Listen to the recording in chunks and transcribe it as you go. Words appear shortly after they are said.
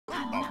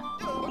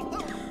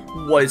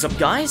What is up,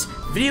 guys?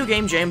 Video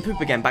Game Jay and Poop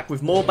again, back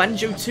with more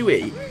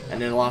Banjo-Tooie.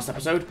 And in the last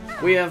episode,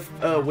 we have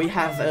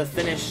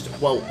finished,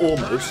 well,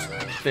 almost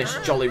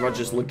finished Jolly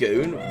Roger's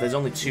Lagoon. There's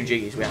only 2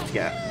 Jiggies we have to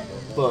get,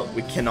 but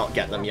we cannot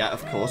get them yet,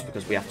 of course,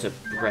 because we have to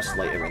progress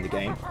later in the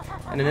game.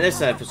 And in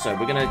this episode,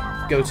 we're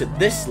gonna go to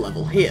this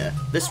level here,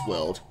 this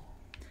world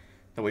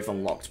that we've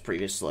unlocked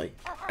previously,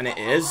 and it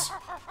is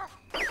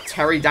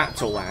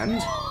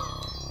Terrydactyland.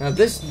 Now,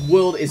 this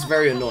world is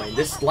very annoying.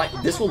 This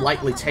will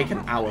likely take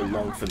an hour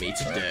long for me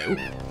to do.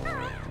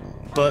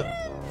 But,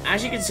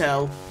 as you can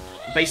tell,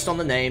 based on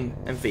the name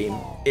and theme,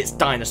 it's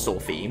dinosaur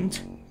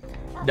themed.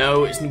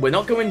 No, we're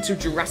not going to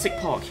Jurassic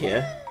Park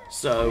here,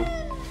 so,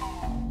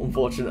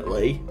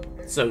 unfortunately.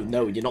 So,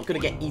 no, you're not going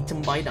to get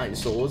eaten by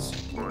dinosaurs.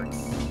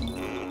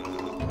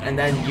 And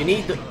then, you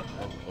need the...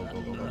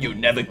 You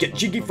never get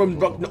jiggy from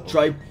Rocknut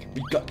Tribe.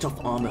 We got tough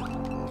armor.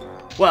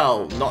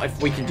 Well, not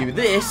if we can do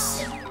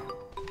this.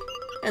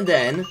 And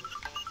then,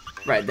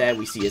 right there,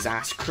 we see his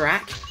ass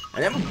crack.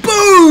 And then,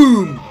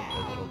 boom!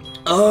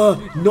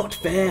 Not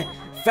fair.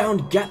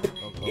 Found gap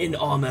in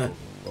armor.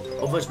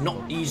 Of us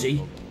not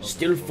easy.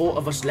 Still 4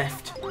 of us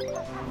left.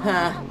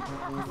 Ha,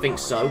 I think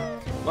so.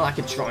 Well, I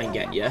could try and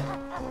get you.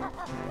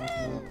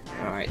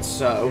 Alright,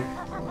 so.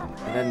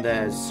 And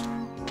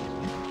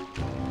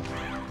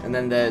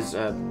then there's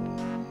a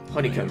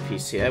honeycomb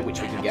piece here,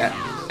 which we can get.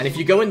 And if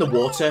you go in the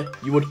water,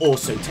 you will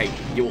also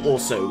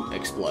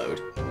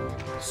explode.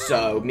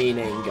 So,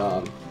 meaning,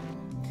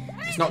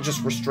 it's not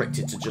just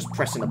restricted to just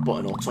pressing a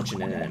button or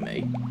touching an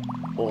enemy.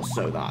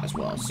 Also that as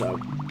well. So,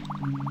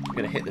 I'm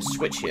going to hit the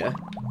switch here.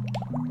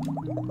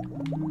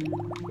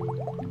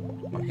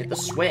 Come on, hit the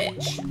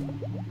switch.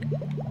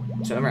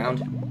 Turn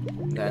around.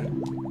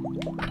 Then.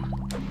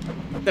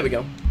 There we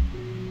go.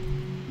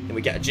 Then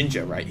we get a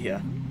ginger right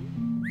here.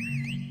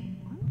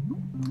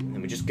 And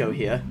then we just go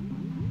here.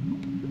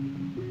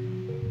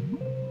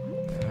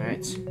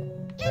 Alright.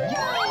 Ginger!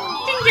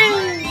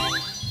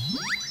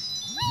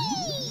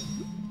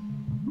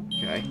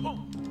 Okay.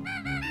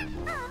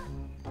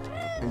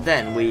 And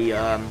then we,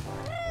 oh,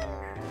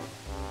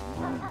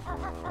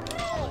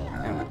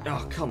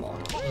 come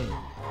on.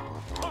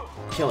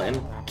 Kill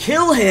him.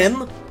 Kill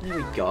him! There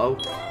we go.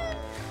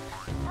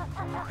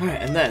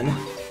 Alright, and then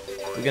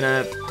we're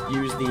gonna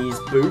use these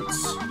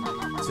boots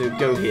to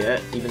go here,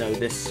 even though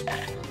this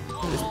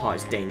part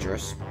is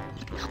dangerous.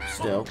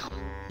 Still.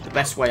 The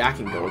best way I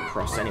can go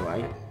across,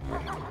 anyway.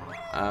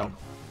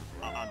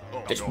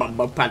 This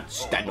Mumbo pants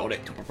stand on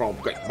it to perform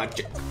great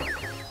magic.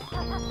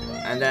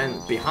 And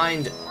then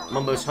behind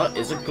Mumbo's hut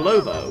is a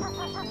Globo,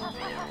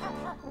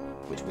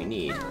 which we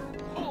need.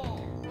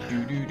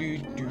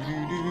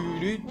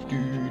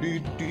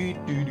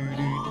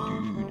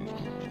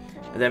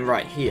 And then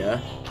right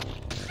here,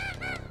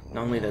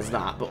 not only there's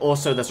that, but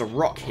also there's a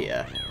rock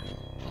here.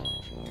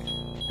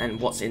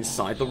 And what's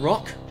inside the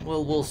rock?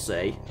 Well, we'll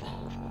see.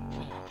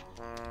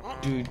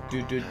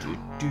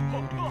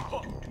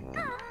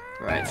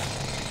 Right,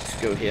 let's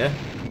go here.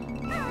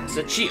 It's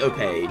a Cheeto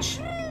page.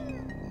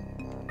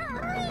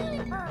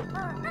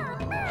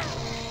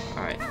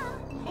 Alright.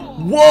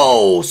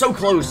 Whoa! So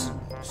close!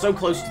 So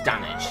close to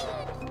damage.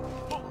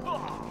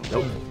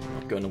 Nope,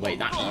 not going away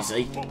that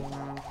easy.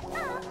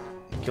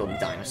 Kill the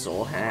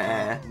dinosaur.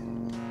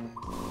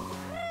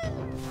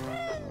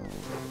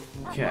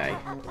 Okay.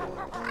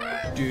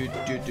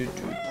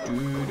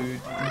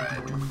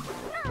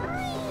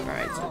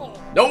 Alright.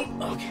 Nope!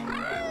 Okay.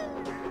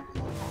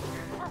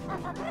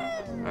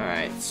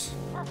 Alright.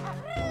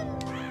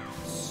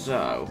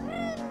 So.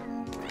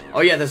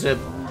 Oh yeah, there's a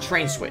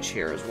train switch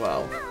here as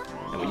well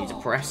that we need to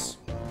press.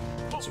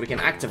 So we can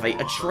activate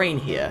a train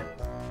here.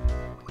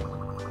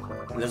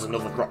 And there's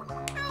another rock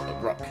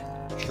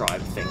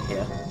tribe thing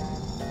here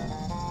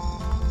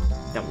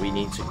that we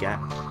need to get.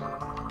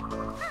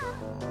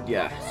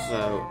 Yeah,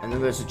 so, and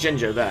then there's a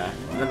ginger there,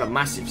 and then a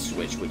massive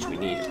switch which we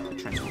need a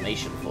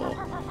transformation for.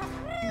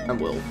 And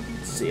we'll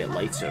see it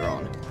later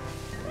on.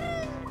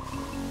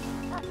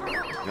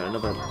 Got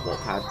another warp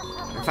pad.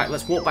 In fact,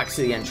 let's walk back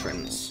to the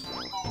entrance.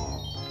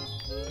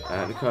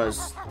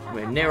 Because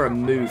we're near a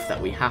move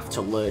that we have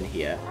to learn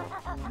here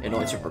in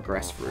order to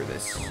progress through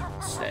this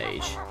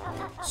stage.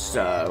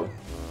 So,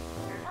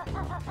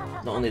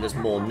 not only there's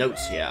more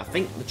notes here, I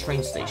think the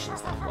train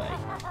station's that way.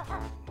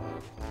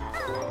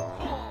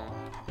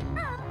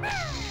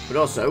 But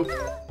also,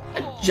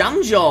 a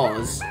Jam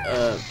Jaws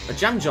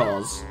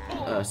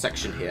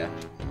section here.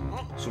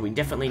 So we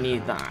definitely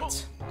need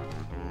that.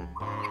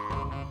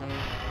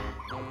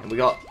 And we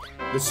got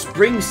the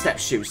spring step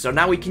shoes, so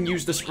now we can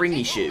use the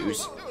springy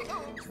shoes.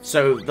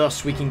 So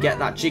thus we can get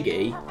that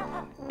Jiggy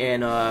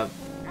in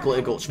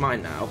Glitter Gulch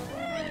Mine now.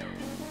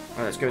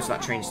 Alright, let's go to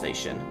that train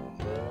station.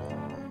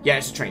 Yeah,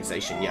 it's a train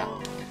station, yeah.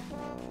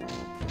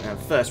 And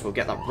first we'll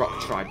get that rock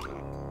tribe thing.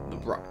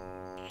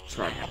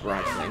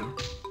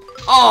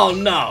 Oh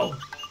no!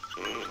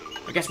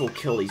 I guess we'll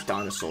kill these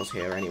dinosaurs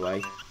here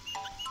anyway.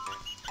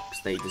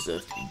 Because they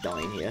deserve to be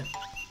dying here.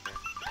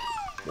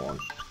 1,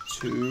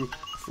 2,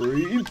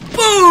 3,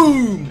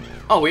 boom!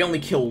 Oh, we only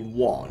killed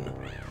 1.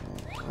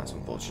 That's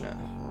unfortunate.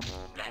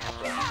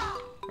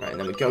 Right, and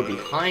then we go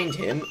behind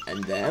him,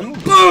 and then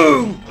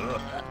BOOM!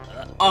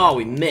 Oh,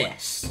 we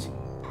missed.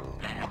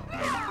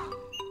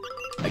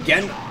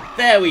 Again.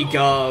 There we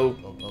go.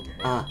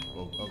 Got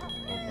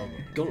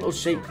a little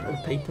shape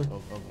of paper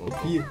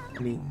up here. I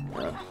mean,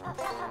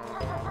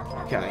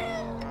 okay.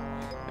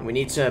 And we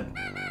need to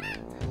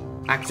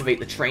activate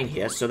the train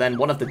here, so then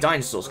one of the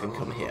dinosaurs can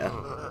come here.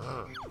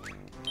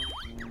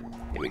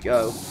 Here we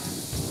go.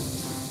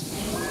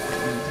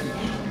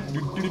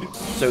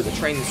 So the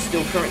train is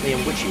still currently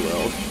in Witchy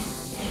World.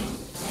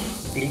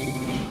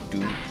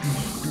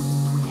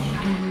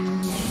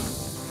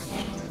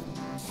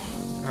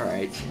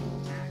 Alright.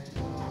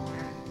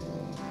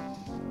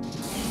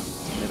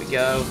 There we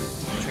go.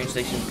 The train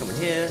station's coming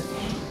here.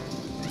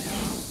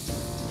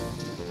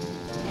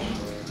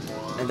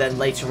 And then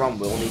later on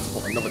we'll need to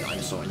put another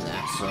dinosaur in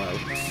there, so...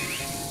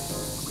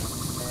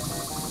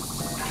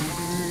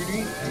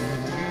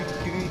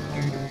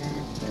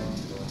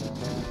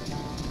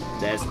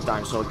 There's the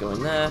dinosaur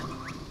going there.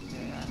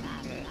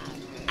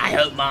 I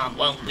hope Mom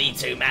won't be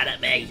too mad at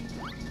me.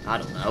 I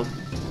don't know.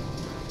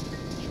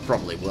 She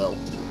probably will.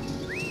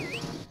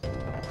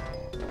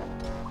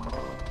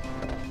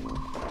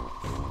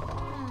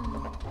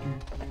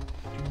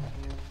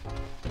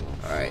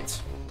 Alright.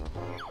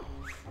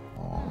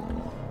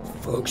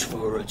 Thanks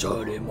for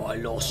returning my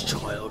lost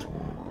child.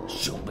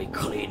 She'll be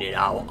cleaning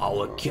out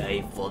our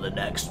cave for the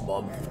next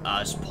month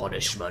as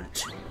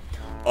punishment.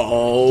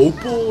 Oh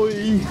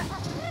boy!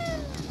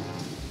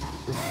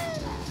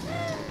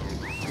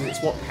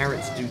 It's what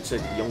parents do to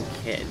young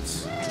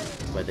kids,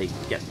 where they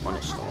get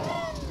punished a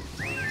lot.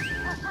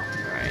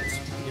 Alright,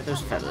 get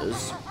those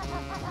feathers.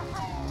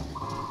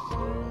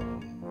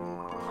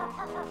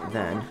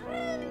 Then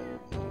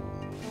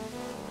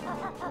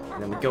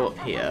we go up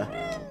here.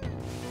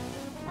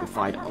 We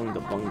find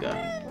Unga Bunga.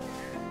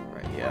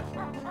 Right here.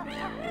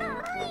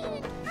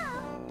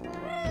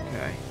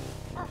 Okay.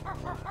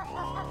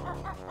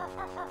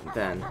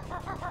 Then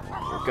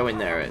we'll go in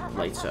there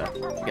later.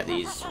 Get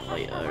these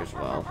later as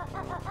well.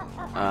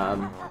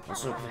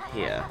 What's over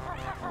here?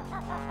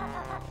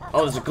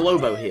 Oh, there's a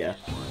Globo here.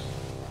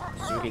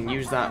 So we can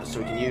use that. So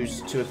we can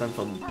use two of them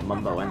for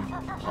Mumbo and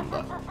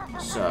Pumba.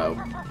 So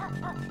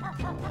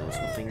there's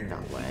nothing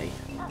that way.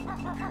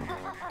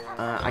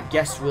 I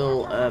guess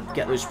we'll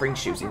get those spring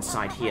shoes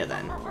inside here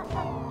then.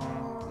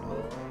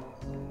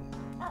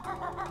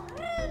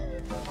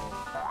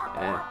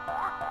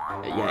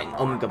 Yeah, in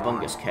Unga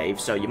Bunga's cave,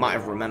 so you might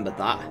have remembered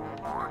that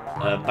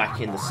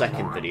back in the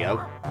second video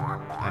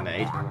I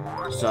made.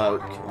 So,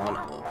 come on,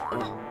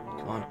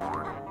 come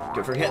on,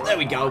 go for a hit, there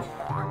we go.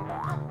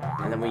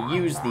 And then we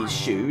use these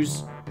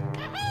shoes,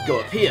 go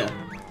up here.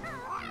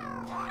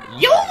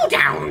 You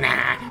down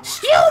there,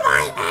 steal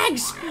my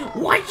eggs,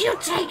 why'd you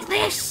take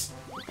this?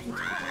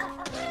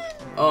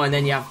 Oh, and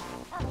then you have,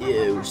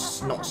 ew,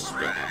 snot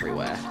spit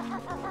everywhere.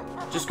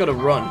 Just gotta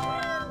run.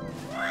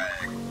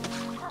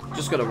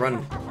 Just gotta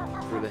run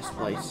through this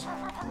place.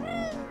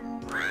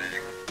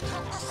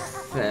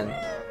 Then,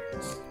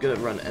 gonna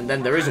run, and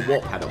then there is a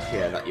warp pad up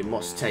here that you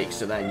must take,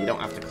 so then you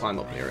don't have to climb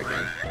up here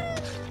again.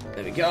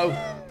 There we go.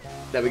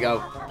 There we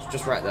go. It's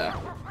just right there.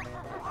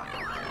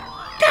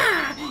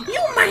 Gah!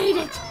 You made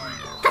it!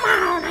 Come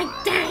on,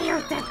 I dare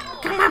you to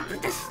come up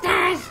the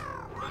stairs!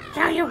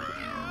 Shall you?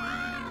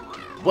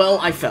 Well,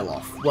 I fell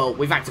off. Well,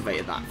 we've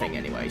activated that thing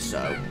anyway,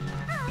 so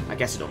I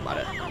guess it don't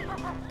matter.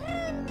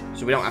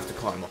 So we don't have to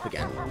climb up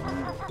again.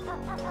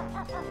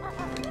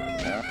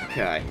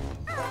 Okay.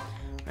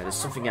 Now, there's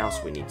something else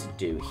we need to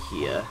do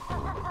here.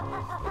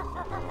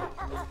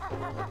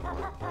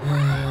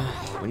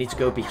 We need to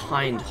go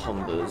behind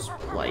Humber's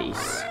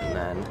place, and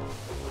then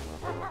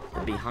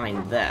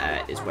behind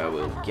there is where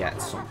we'll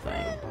get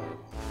something.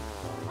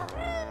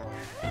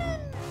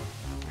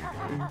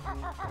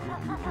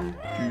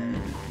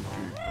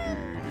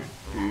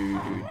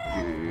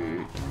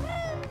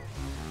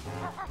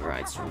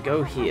 Right, so we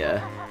go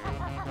here.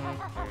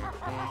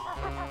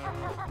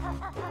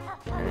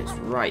 And it's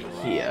right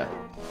here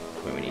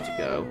where we need to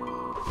go.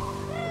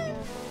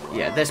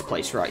 Yeah, this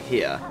place right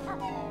here.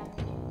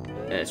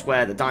 It's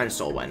where the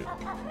dinosaur went.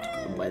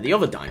 And where the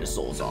other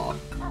dinosaurs are.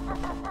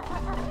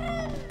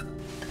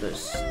 The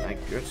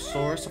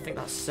Stegosaurus, I think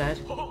that's said.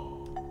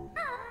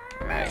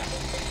 Right.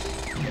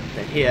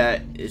 Then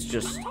here is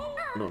just a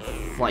little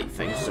flight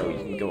thing, so you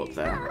can go up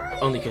there.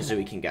 Only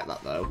Kazooie can get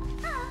that, though.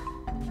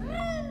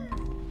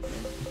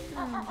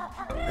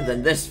 And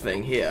then this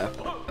thing here,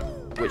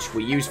 which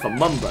we use for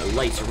Mumbo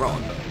later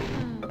on.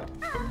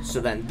 So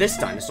then this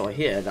dinosaur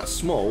here, that's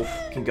small,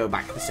 can go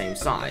back to the same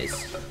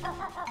size.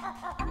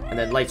 And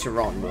then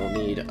later on, we'll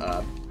need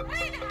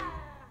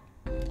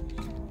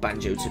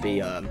Banjo to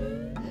be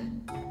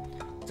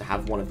to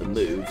have one of the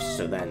moves,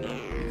 so then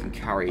you can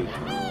carry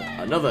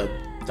another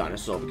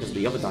dinosaur because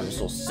the other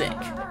dinosaur's sick.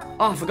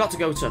 Oh, I forgot to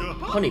go to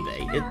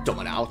Honeybee. It don't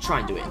matter, I'll try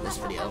and do it in this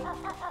video.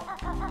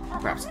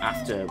 Perhaps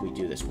after we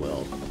do this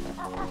world.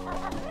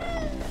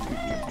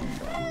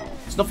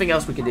 There's nothing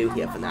else we can do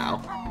here for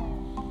now.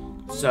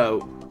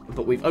 So,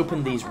 but we've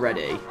opened these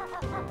ready.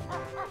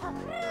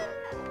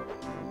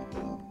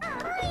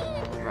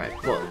 Right,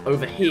 but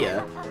over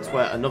here is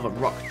where another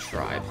rock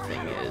tribe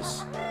thing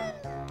is.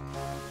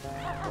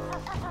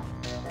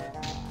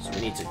 So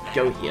we need to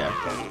go here.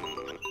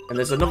 And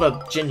there's another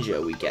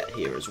Jinjo we get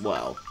here as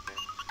well.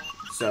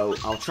 So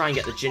I'll try and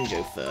get the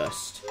Jinjo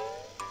first.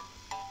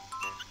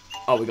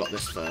 Oh, we got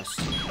this first.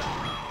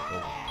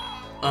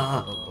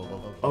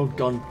 Oh,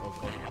 gone.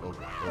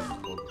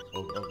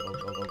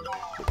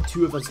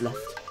 2 of us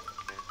left.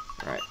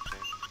 Right.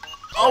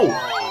 Oh!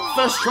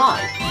 First try!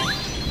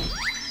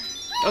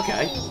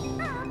 Okay.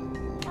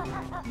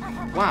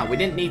 Wow, we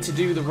didn't need to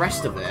do the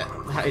rest of it.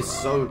 That is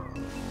so...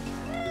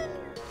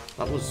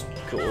 That was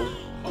cool.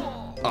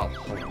 Oh,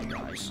 hold on,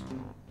 guys.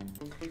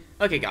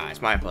 Okay,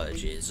 guys, my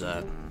apologies.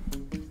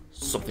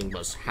 Something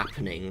was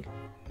happening.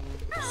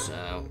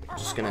 So, I'm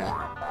just gonna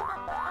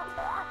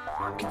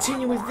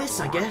continue with this,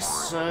 I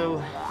guess.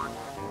 So,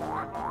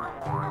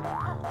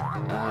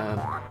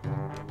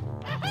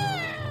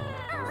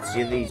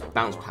 see, these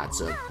bounce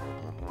pads are...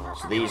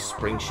 So these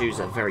spring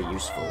shoes are very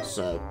useful,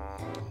 so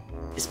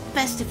it's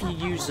best if you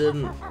use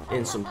them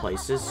in some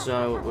places.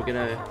 So we're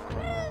gonna...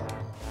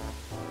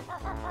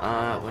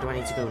 where do I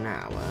need to go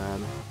now?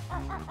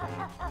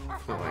 I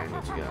forgot where I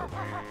need to go.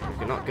 We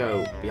cannot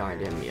go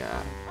behind him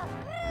yet.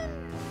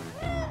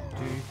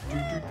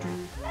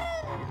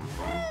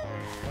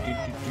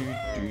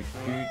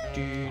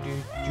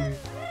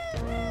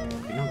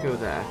 We cannot go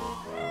there,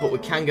 but we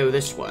can go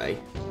this way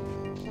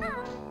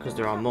because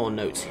there are more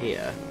notes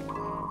here.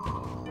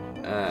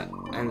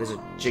 And there's a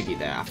jiggy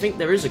there. I think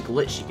there is a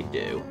glitch you can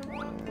do.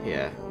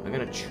 Yeah, I'm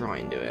gonna try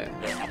and do it.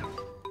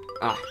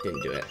 Ah,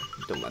 didn't do it.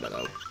 Don't matter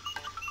though.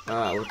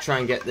 We'll try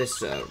and get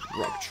this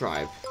rock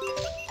tribe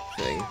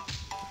thing.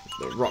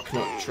 The rock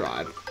nut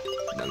tribe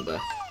member.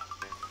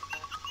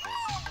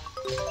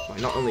 Well,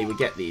 not only we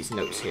get these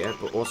notes here,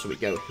 but also we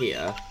go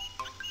here.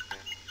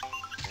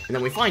 And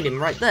then we find him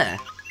right there.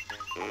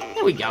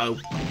 There we go.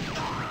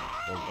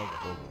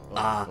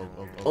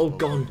 All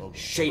gone.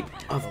 Shape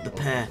of the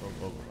pair.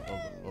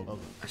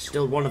 There's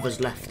still one of us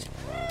left.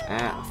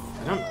 I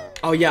don't...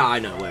 Oh, yeah, I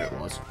know where it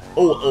was.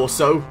 Oh,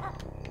 also...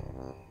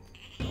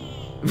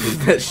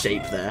 that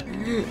shape there.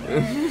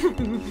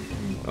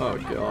 Oh,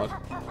 God.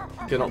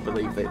 Cannot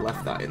believe they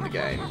left that in the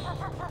game.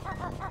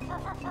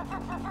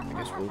 I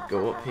guess we'll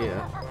go up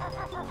here.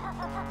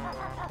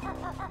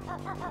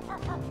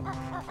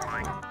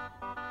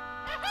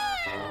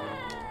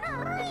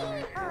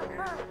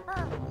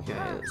 Okay,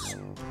 let's...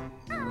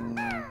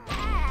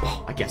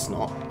 Oh, I guess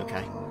not.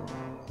 Okay.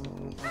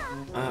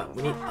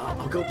 We need...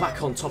 I'll go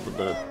back on top of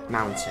the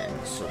mountain,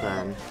 so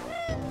then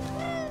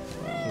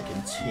we can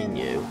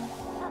continue.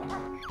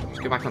 Let's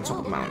go back on top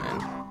of the mountain.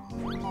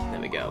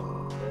 There we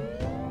go.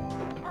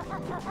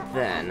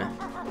 Then,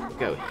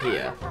 go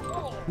here.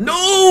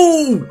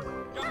 No!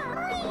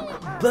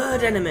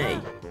 Bird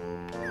enemy!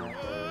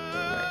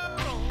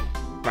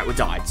 Right, we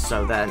died,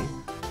 so then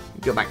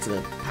go back to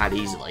the pad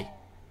easily.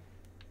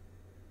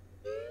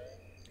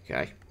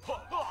 Okay.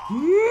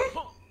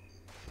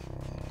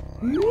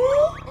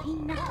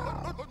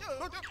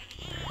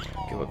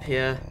 Go up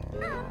here.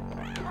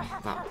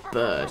 That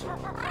bird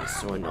is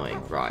so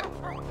annoying. Right.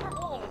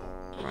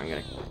 I'm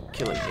gonna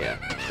kill him here.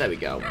 There we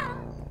go.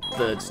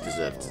 Birds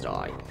deserve to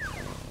die.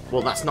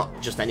 Well, that's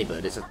not just any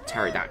bird, it's a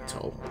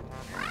pterodactyl.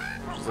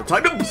 Which is the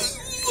type of...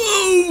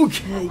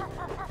 Okay.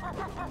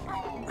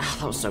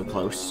 That was so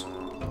close.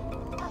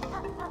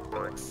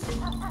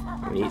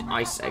 We need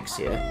ice eggs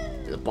here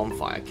in the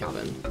bonfire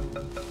cabin.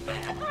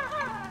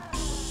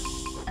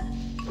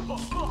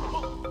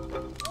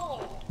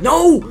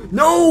 No!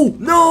 No!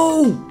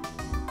 No!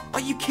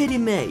 Are you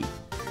kidding me?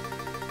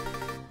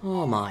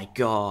 Oh my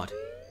God.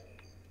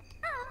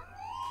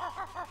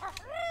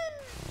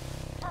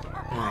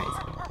 Right.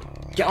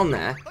 Get on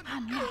there.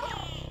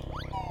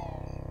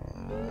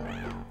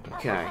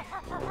 Okay.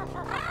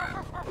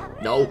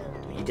 No!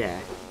 Don't you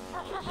dare.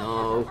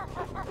 No.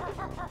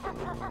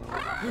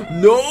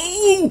 No!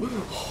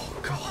 Oh,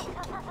 God.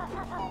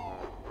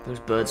 Those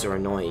birds are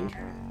annoying.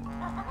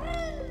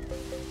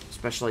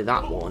 Especially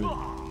that one.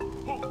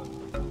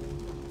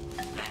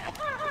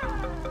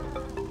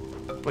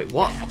 Wait,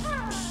 what?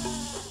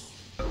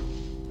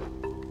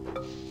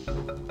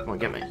 Come on,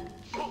 get me.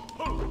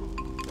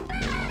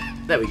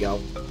 There we go.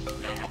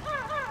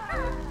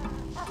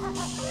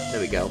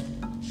 There we go.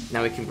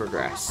 Now we can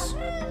progress.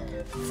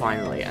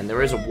 Finally, and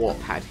there is a warp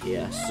pad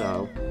here,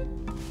 so...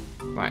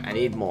 Right, I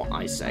need more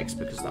ice eggs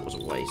because that was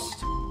a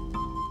waste.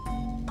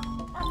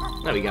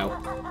 There we go.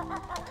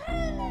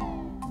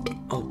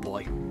 Oh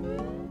boy.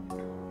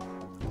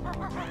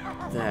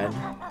 Then...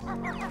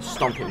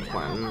 Stomping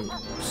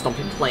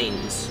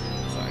plains.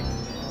 Sorry.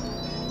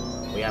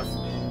 We have...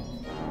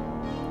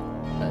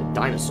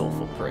 dinosaur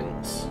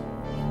footprints. I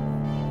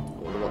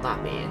wonder what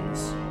that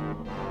means.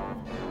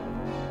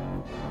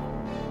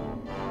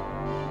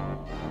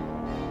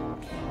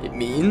 It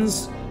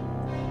means...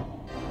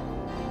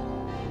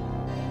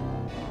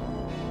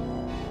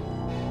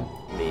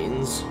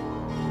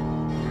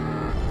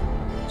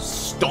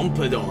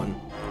 Stompodon.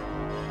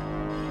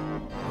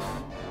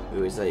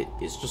 Who is that?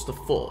 It's just a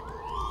foot.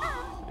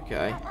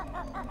 Okay.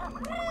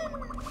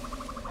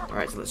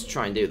 Alright, so let's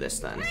try and do this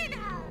then.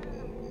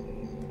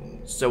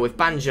 So with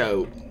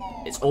Banjo,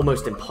 it's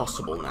almost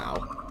impossible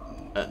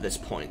now at this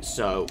point,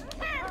 so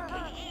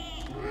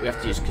we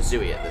have to use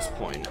Kazooie at this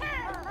point.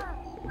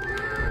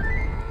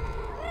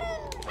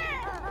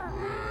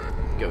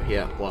 Go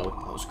here. Whoa,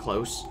 that was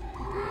close.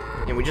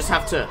 And we just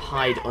have to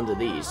hide under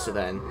these, so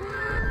then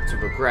to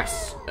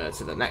progress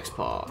to the next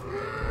part.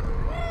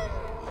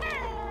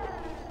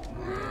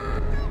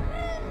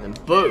 And then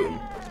boom!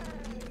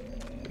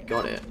 We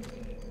got it.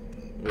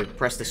 We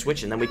press the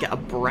switch and then we get a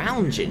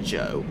brown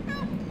Jinjo.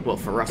 Well,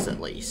 for us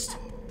at least.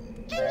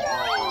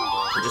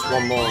 And just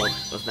one more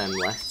of them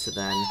left to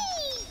then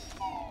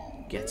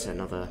get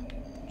another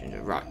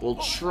Jinjo. Right, we'll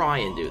try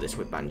and do this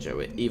with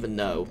Banjo, even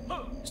though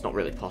it's not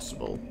really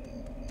possible.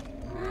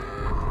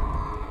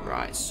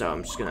 Right, so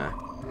I'm just gonna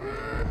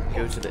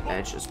go to the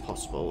edge as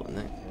possible and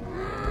then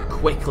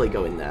quickly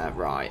go in there.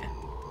 Right.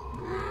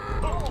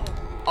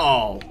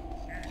 Oh!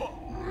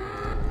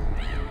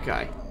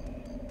 Okay.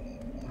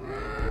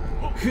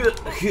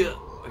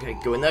 Okay,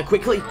 go in there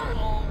quickly.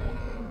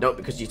 No,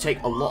 because you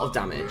take a lot of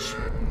damage.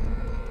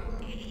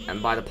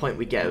 And by the point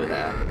we get over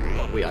there,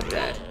 we are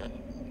dead.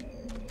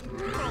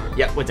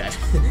 Yep, we're dead.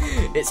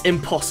 It's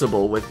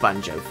impossible with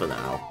Banjo for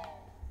now.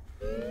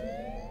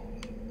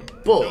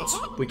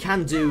 But we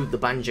can do the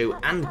Banjo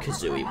and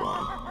Kazooie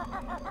one.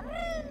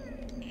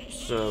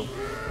 So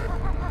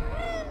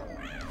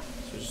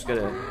we're just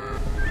gonna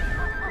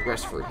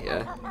progress through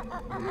here.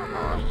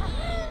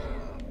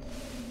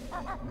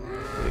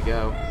 There we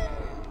go.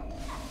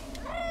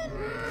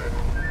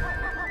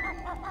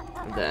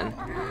 And then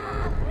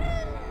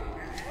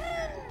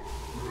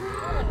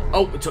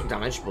oh, it took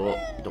damage, but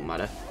it don't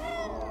matter.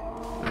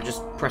 I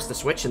just press the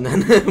switch and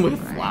then we're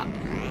flat.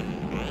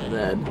 And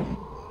then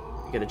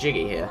get a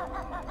Jiggy here.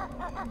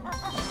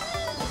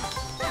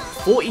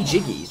 40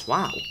 Jiggies,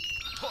 wow.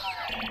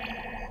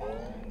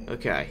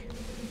 Okay.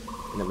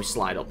 And then we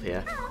slide up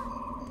here.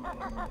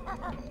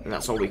 And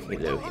that's all we can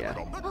do here.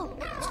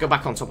 Let's go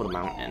back on top of the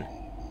mountain.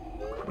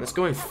 And let's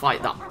go and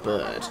fight that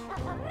bird.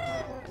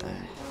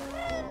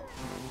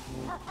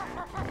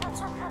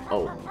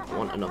 Oh, I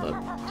want another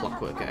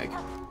clockwork egg.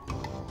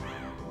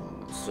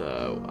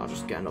 So, I'll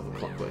just get another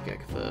clockwork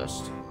egg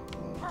first.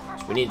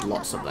 So we need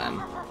lots of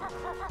them.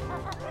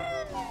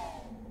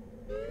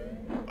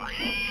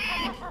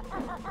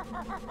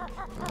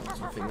 There's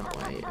nothing that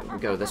way. We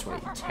go this way.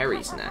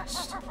 Terry's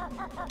nest.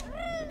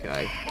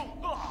 Okay.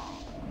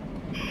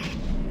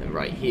 And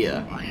right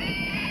here.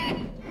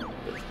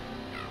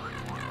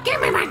 Give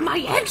me back my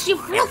eggs, you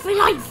filthy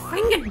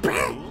light-fingered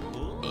bird!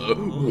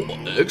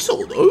 What eggs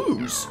are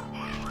those?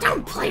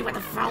 Don't play with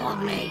the fool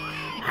of me!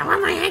 I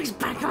want my eggs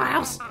back, or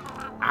else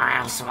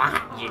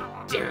what? You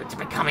do to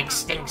become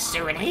extinct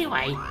soon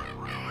anyway.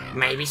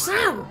 Maybe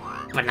so,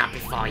 but not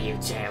before you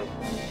two.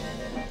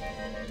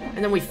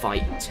 And then we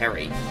fight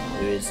Terry,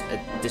 who is a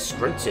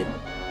disgruntled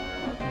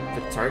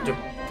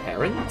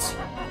parent?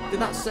 Did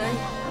that say?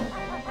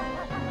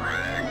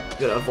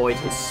 Gotta avoid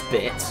his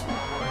spit.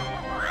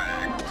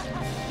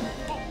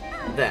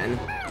 Then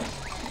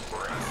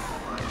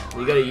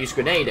you gotta use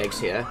grenade eggs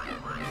here.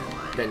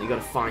 Then you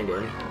gotta find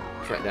him.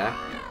 It's right there.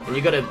 And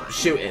you gotta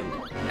shoot him.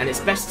 And it's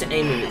best to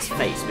aim in his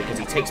face because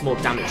he takes more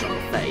damage on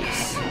the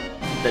face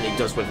than he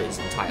does with his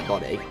entire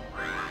body.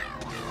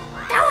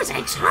 Those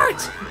eggs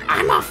hurt!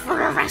 I'm off for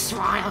a rest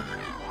while.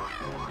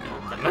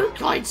 The mood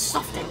glide's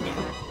softened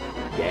now.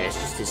 Yeah, it's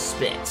just his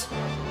spit.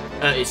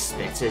 His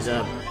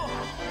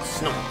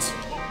snot.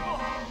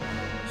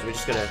 So we're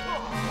just gonna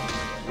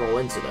roll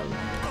into them.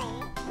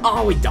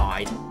 Oh, we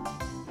died.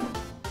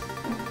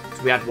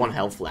 So we had 1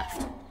 health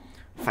left.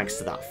 Thanks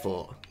to that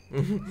foot.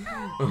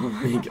 Oh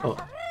my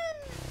god.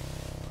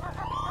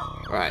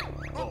 Right.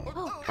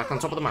 Back on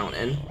top of the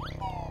mountain.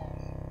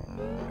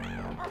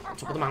 On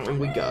top of the mountain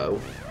we go.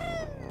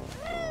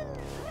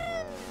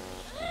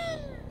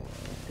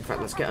 In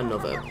fact, let's get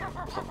another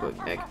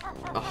clockwork egg.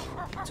 Oh,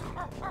 damn.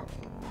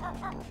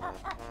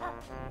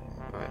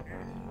 Right.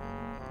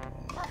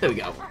 There we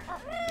go.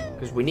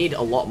 Because we need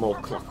a lot more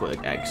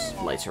clockwork eggs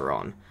later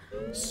on.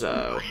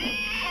 So,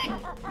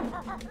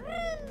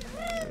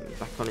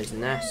 back on his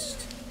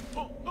nest.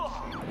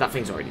 That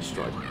thing's already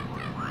destroyed.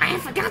 I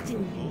have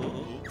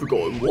forgotten.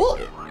 Forgotten what?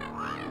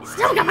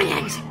 Still got my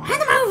eggs.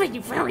 Hand them over,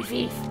 you furry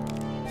thief.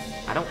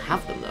 I don't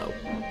have them though.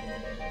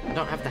 I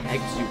don't have the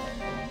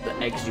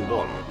eggs you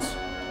want.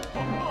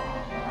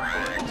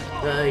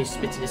 He's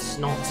spitting his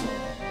snot.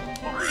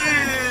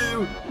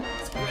 Ew!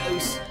 It's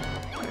gross.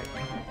 Right.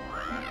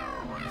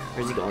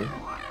 Where's he gone?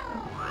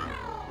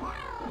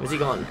 Where's he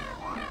gone?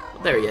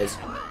 Oh, there he is.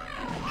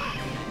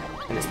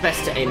 And it's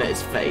best to aim at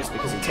his face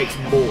because he takes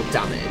more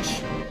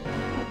damage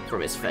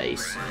from his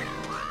face.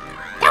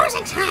 Those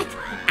eggs hurt.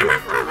 I'm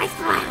off for a rest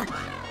while.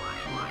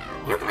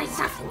 You can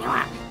soften you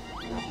up.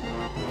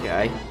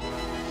 Okay.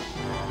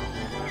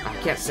 I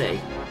can't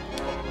see.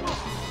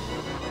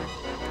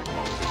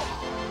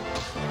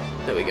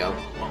 There we go.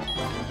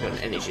 Got an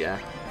energy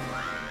there.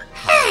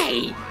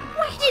 Hey!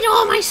 Where did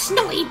all my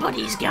snotty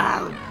buddies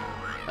go?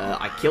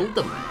 I killed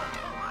them.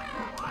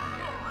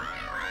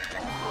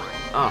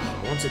 Ah,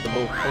 I wanted the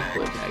more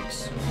clockwork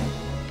eggs.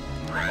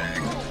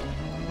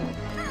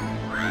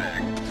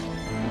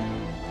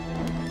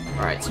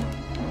 Alright.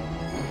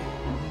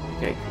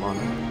 Okay, come on.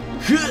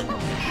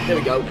 There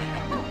we go.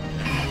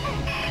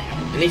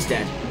 And he's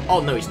dead. Oh,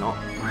 no, he's not.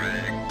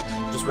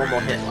 Just one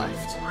more hit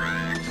left.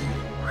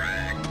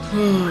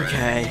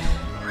 Okay.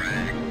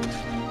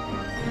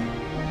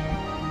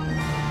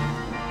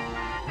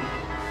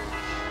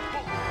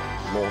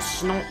 More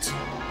snot.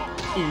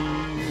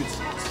 It's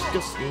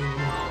disgusting.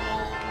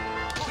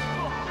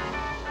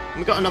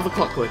 We got another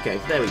clockwork egg.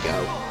 There we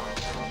go.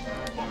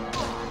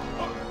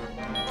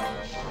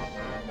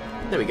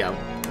 There we go.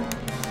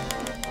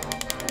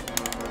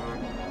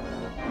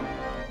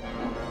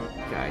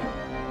 Okay.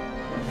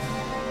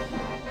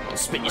 I'll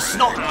spit your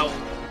snot out!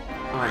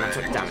 Oh, and I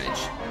took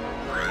damage.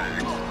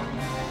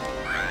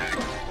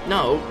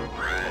 No.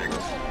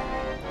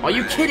 Are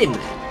you kidding me?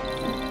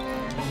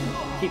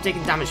 Keep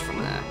taking damage from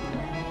there.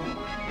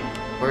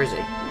 Where is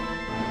he?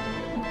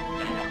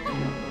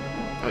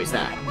 Oh, he's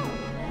there.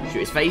 Shoot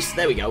his face.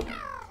 There we go.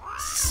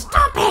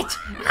 Stop it!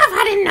 I've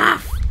had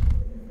enough!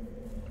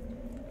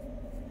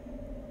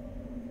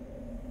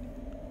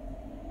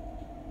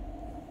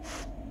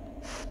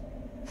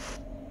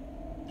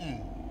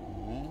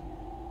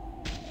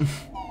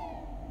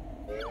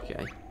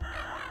 Okay.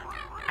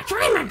 I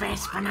tried my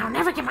best, but I'll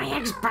never get my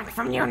eggs back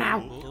from you now.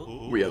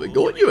 We haven't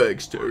got your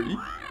eggs, Terry.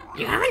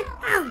 You haven't?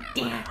 Oh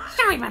dear.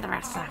 Sorry about the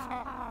rest stuff.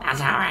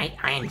 That's alright.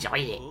 I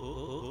enjoyed it.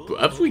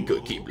 Perhaps we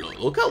could keep a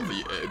lookout for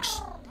your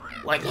eggs.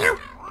 Would you?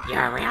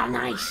 You're real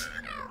nice.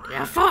 You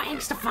have 4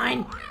 eggs to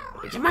find,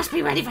 but you must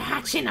be ready for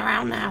hatching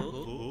around now.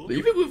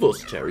 Leave it with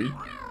us, Terry.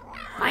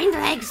 Find the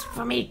eggs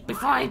for me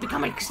before I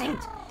become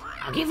extinct.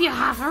 I'll give you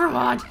half a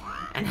reward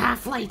and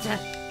half later.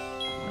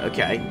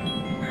 Okay.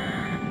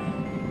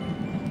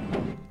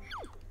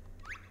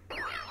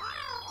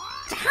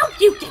 To help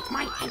you get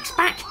my eggs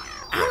back,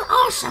 I'll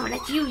also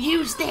let you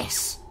use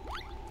this.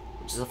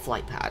 Which is a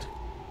flight pad.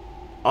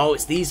 Oh,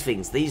 it's these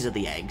things. These are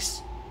the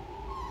eggs.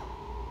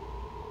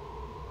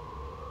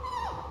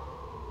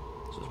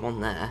 So there's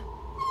one there.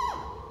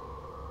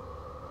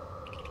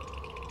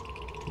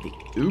 The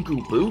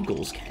Oogle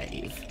Boogle's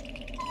cave.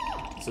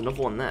 There's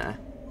another one there.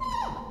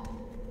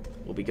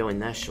 We'll be going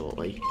there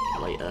shortly.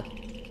 Later.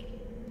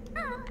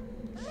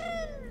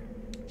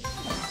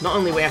 Not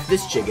only we have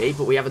this Jiggy,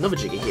 but we have another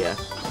Jiggy here.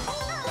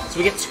 So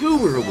we get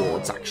 2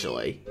 rewards,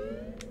 actually.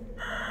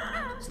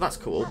 So that's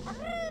cool.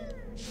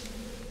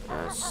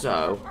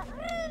 So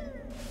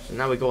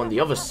now we go on the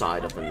other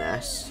side of the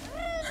nest.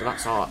 So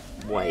that's our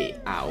way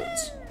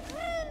out.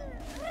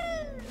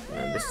 And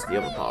then this is the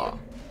other part.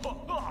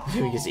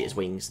 We can see his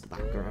wings in the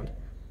background.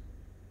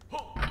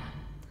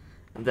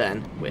 And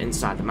then we're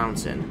inside the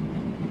mountain.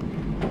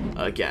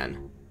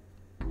 Again.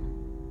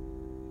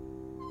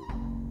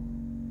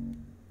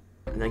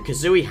 And then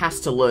Kazooie has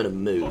to learn a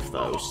move,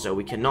 though, so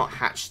we cannot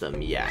hatch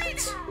them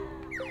yet.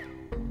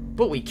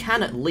 But we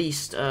can at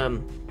least,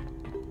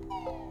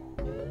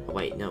 Oh,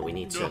 wait, no, we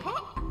need to...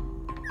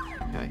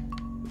 Okay.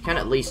 We can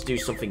at least do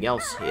something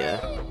else here.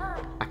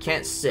 I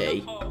can't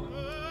see.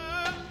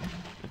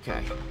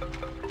 Okay.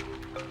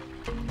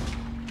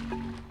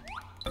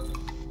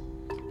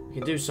 We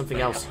can do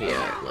something else here,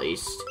 at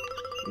least.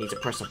 We need to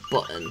press a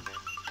button.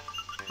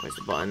 Where's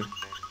the button?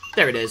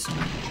 There it is.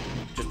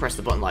 Just press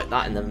the button like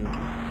that, and then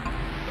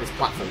this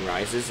platform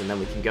rises, and then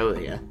we can go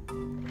here.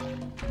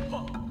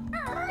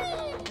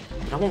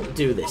 But I won't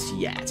do this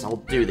yet. I'll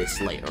do this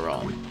later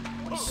on.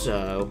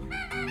 So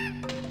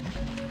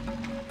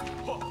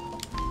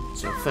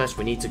first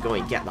we need to go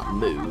and get that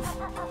move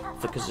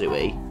for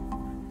Kazooie.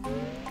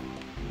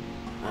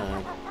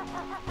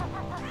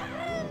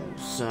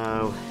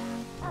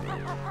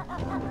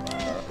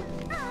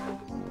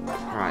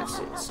 Right,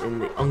 so it's in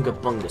the Unga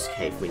Bungus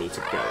cave we need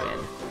to go in.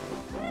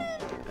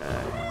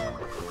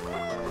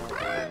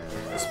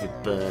 This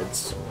with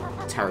birds,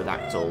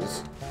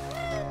 pterodactyls.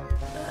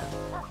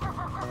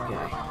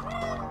 Okay.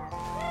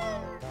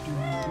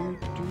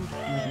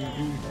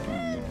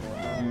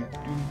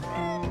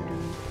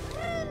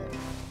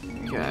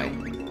 Okay.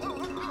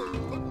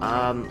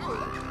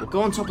 We'll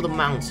go on top of the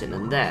mountain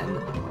and then...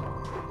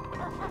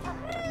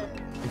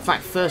 In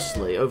fact,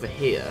 firstly, over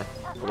here...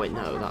 Oh wait,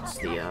 no, that's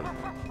the,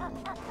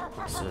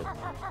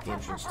 the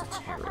entrance to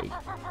Terry.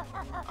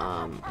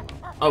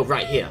 Oh,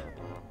 right here.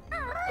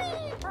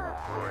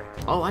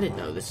 Oh, I didn't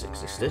know this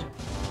existed.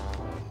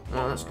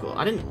 Oh, that's cool.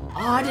 I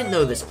didn't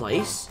know this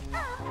place.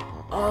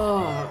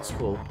 Oh, that's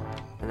cool.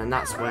 And then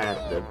that's where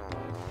the...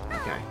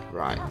 Okay,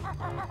 right.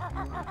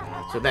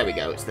 So there we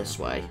go, it's this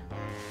way.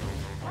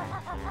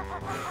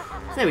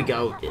 There we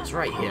go, it's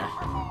right here.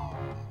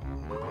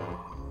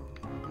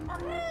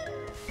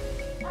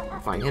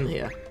 I'll find him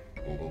here.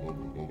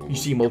 You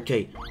seem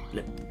okay.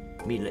 Let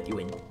me let you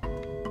in.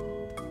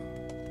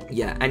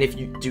 Yeah, and if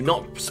you do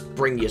not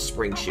bring your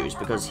spring shoes,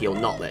 because he'll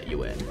not let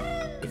you in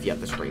if you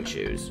have the spring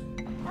shoes.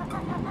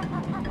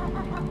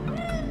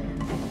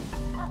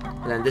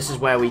 And then this is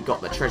where we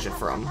got the treasure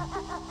from.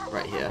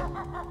 Right here.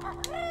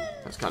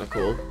 That's kind of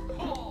cool.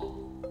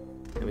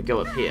 Then we go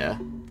up here.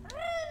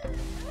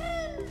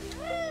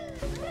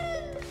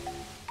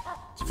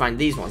 to find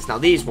these ones. Now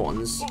these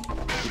ones,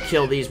 you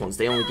kill these ones,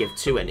 they only give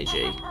 2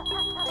 energy.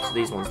 So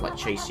these ones like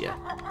chase you.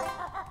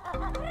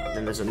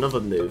 Then there's another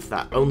move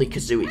that only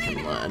Kazooie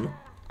can learn.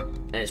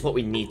 And it's what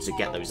we need to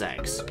get those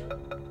eggs.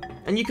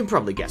 And you can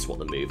probably guess what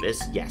the move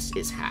is. Yes,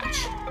 it's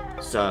hatch.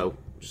 So,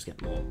 just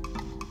get more.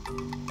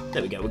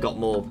 There we go, we got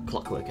more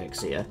clockwork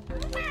eggs here.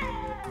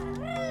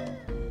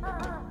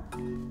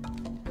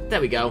 There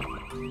we go.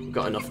 We've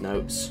got enough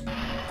notes.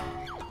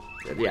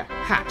 Yeah,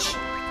 hatch.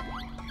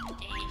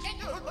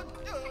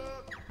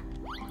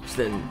 So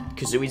then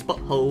Kazooie's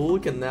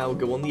butthole can now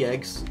go on the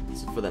eggs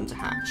for them to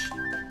hatch.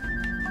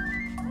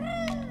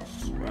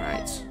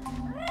 Right.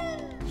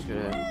 Just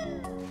gonna...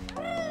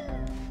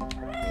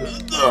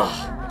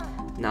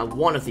 Ugh. Now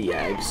one of the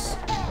eggs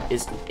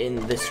is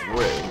in this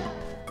room.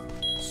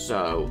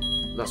 So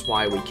that's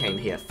why we came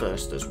here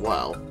first as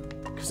well.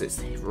 Because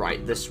it's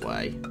right this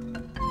way.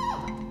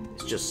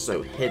 It's just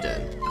so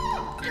hidden.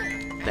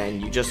 Then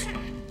you just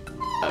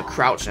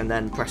crouch and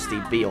then press the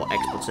B or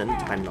X button,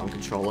 depending on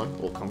controller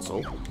or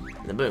console,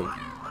 and then boom.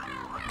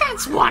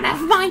 That's one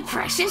of my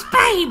precious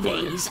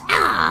babies.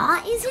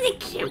 Ah, isn't it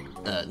cute?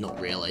 Not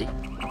really.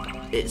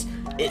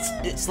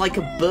 It's like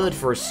a bird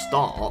for a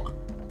start,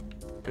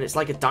 and it's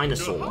like a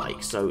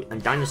dinosaur-like. So,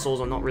 and dinosaurs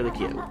are not really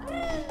cute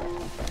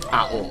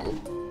at all.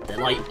 They're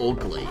like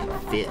ugly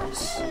and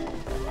fierce.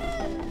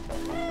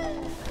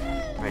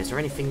 Right, is there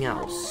anything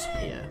else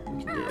here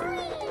we can do?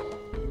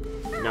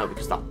 No,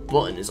 because that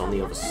button is on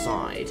the other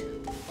side.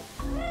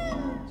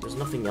 There's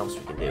nothing else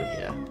we can do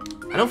here.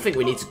 I don't think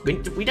we need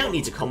to... We don't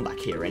need to come back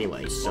here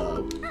anyway,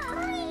 so...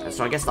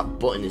 So I guess that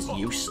button is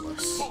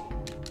useless.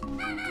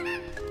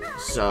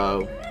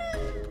 So...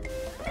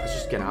 Let's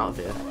just get out of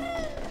here.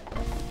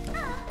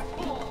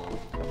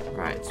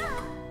 Right.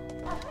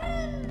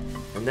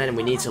 And then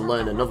we need to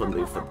learn another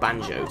move for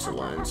Banjo to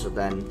learn, so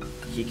then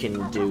he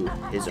can do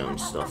his own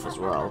stuff as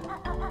well.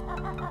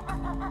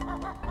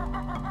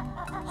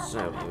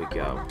 So, here we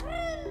go.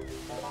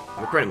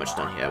 We're pretty much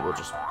done here, we'll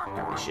just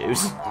grab the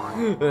shoes.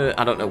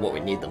 I don't know what we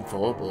need them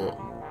for, but...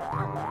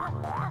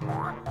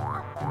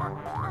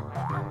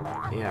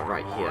 Yeah,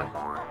 right here.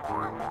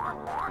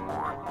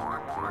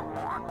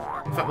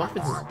 In fact, what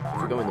happens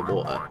if we go in the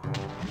water?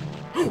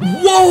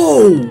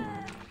 Whoa!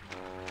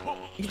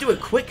 You can do a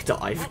quick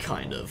dive,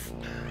 kind of.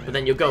 But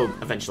then you'll go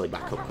eventually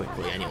back up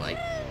quickly anyway.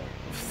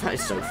 That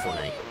is so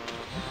funny.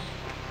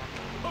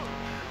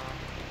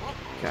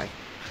 Okay.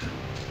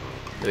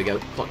 There we go,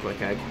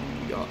 clockwork egg.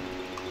 We got.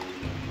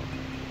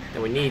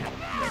 Then we need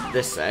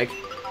this egg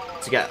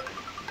to get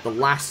the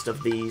last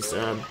of these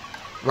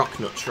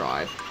Rocknut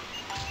tribe.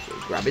 So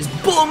grab his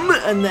bum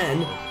and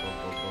then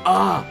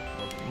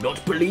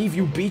not believe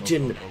you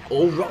beaten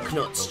all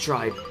Rocknuts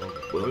tribe.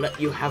 We'll let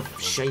you have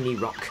shiny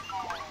rock.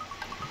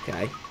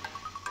 Okay.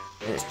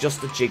 And it's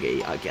just a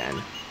Jiggy again.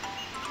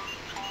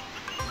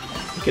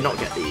 We cannot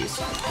get these.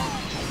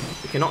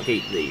 We cannot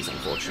get these,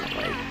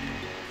 unfortunately.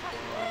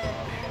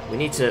 We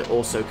need to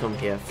also come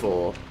here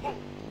for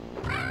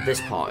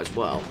this part as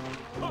well.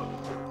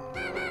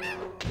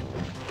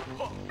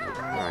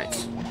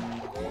 Right.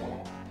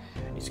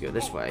 Need to go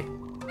this way.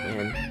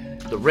 In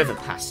the river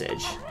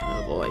passage.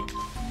 Oh boy.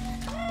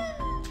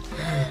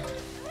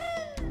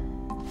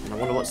 And I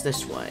wonder what's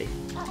this way.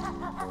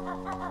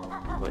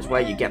 Well, it's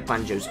where you get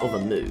Banjo's other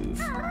move.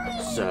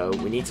 So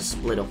we need to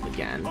split up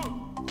again.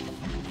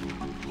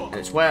 And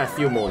it's where a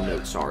few more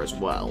notes are as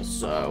well,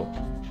 so...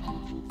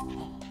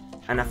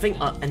 And I think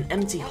an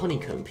empty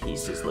honeycomb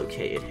piece is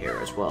located here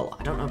as well.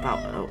 I don't know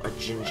about a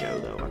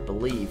Jinjo, though. I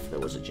believe there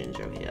was a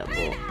Jinjo here,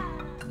 but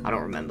I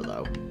don't remember,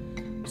 though.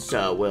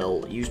 So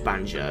we'll use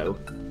Banjo.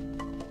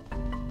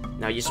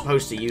 Now, you're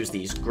supposed to use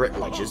these grit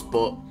ledges,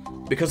 but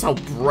because how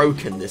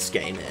broken this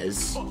game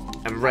is,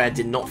 and Rare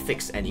did not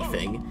fix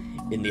anything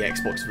in the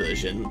Xbox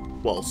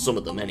version, well, some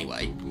of them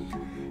anyway,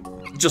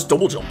 just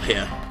double jump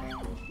here.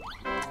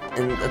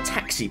 And a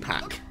taxi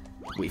pack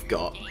we've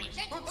got.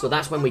 So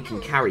that's when we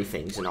can carry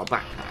things in our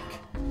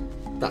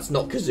backpack. That's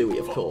not Kazooie,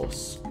 of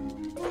course.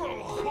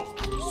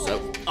 So,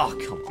 oh,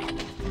 come on.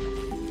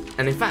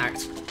 And in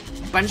fact,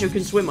 Banjo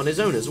can swim on his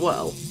own as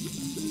well.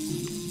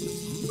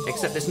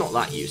 Except it's not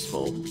that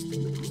useful.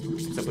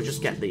 Except we'll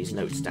just get these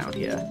notes down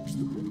here.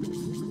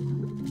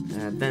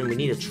 Then we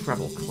need a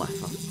treble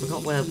clef. I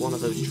forgot where one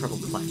of those treble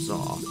clefs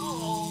are.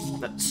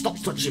 But stop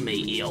touching me,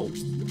 eel.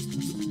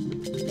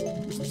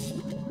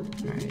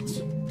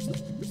 Alright.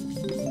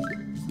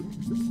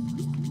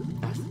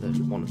 There's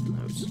one of the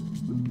notes.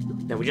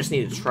 Then we just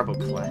need a treble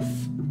clef.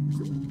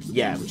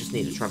 Yeah, we just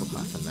need a treble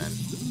clef and then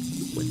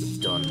we're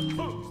done.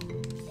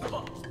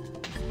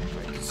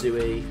 Right,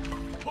 Kazooie.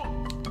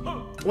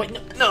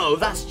 Wait, no,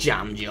 that's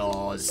Jam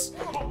Jaws.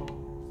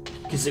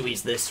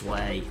 Kazooie's this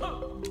way.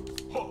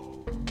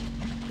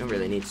 Don't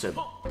really need to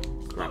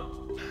grab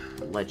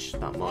the ledge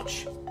that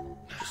much.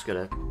 Just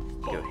gotta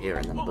go here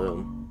and then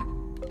boom.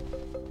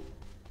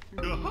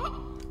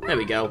 There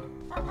we go.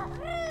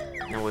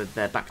 Now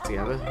they're back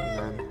together, and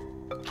then...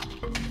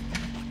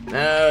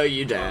 No,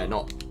 you dare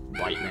not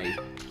bite me.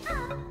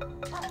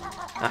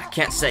 I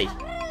can't see.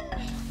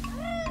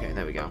 Okay,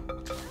 there we go.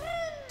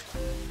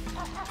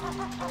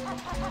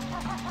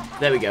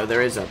 There we go,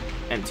 there is a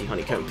empty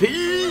honeycomb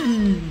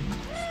pea!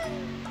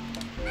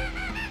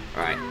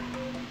 Alright.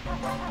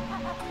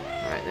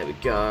 Alright, there we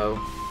go.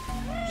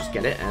 Just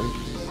get it and...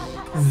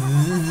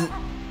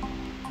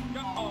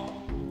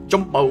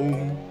 Jumbo!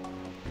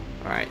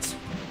 Alright.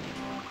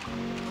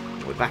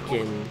 We're back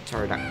in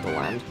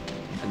Terrydactyland.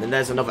 And then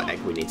there's another egg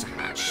we need to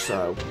hatch,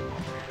 so...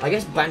 I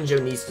guess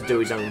Banjo needs to do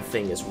his own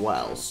thing as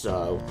well,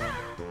 so...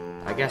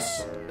 I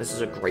guess this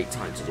is a great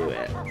time to do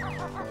it.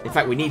 In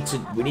fact, we need to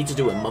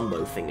do a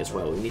Mumbo thing as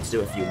well. We need to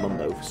do a few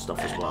Mumbo stuff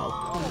as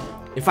well.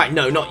 In fact,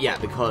 no, not yet,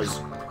 because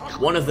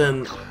one of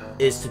them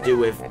is to do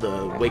with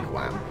the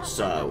wigwam,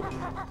 so...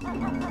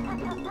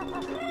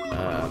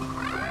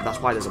 that's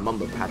why there's a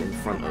Mumbo pad in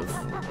front of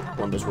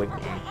Wumbo's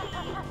wigwam.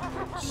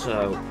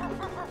 So,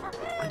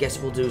 I guess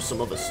we'll do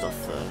some other stuff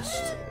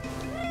first.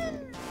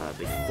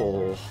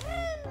 Before...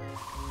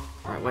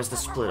 Alright, where's the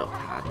split-up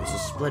pad? There's a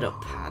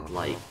split-up pad,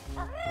 like,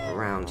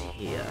 around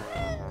here,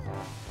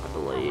 I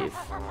believe.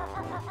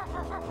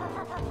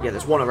 Yeah,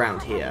 there's one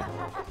around here.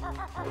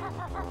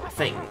 I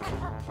think.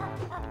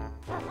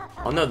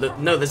 Oh, no,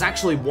 no, there's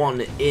actually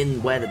one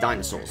in where the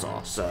dinosaurs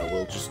are, so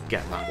we'll just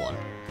get that one.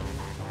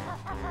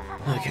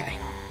 Okay.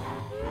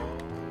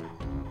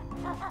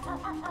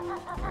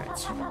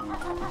 Alright.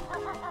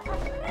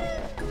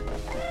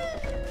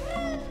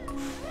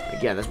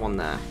 Yeah, there's one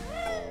there.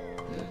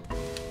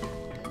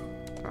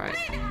 Right.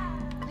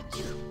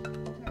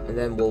 And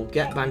then we'll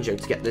get Banjo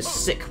to get this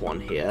sick one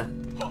here.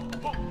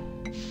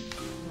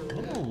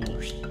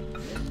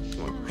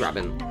 Grab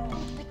him.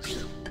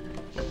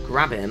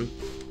 Grab him.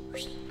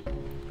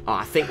 Oh,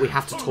 I think we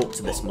have to talk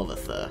to this mother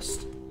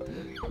first.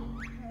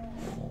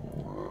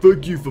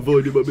 Thank you for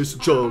finding my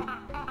missing child.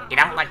 You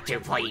don't like to,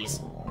 please.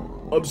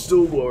 I'm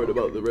still worried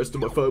about the rest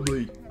of my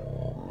family.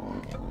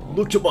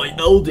 Look at my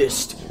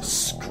eldest,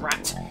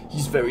 Scrat.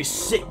 He's very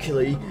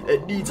sickly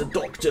and needs a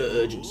doctor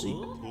urgency.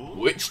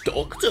 Which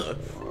doctor?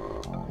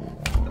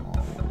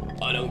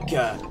 I don't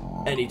care.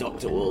 Any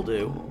doctor will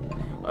do.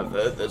 I've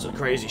heard there's a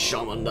crazy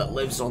shaman that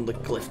lives on the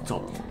cliff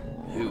top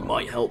who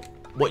might help.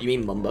 What you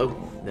mean, Mumbo?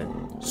 Then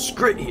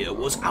Scrit here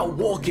was out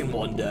walking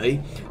one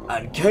day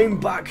and came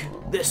back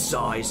this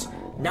size.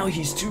 Now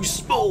he's too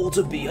small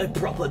to be a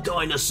proper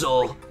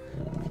dinosaur.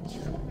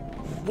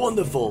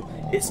 Wonderful.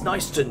 It's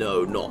nice to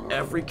know not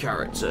every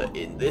character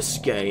in this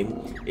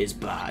game is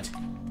bad.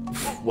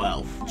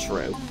 Well,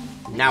 true.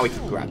 Now we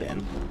can grab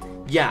him.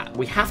 Yeah,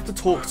 we have to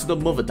talk to the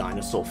mother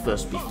dinosaur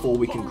first before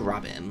we can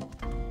grab him.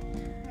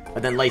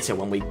 And then later,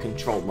 when we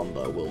control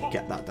Mumbo, we'll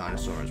get that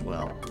dinosaur as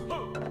well.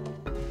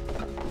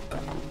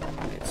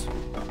 Right.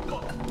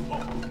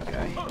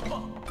 Okay.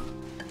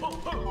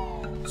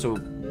 So,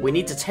 we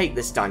need to take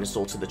this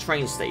dinosaur to the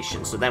train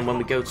station, so then when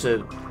we go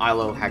to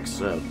Ilo Hag's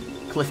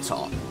cliff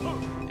top,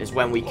 is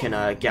when we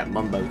can get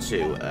Mumbo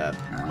to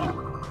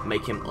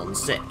make him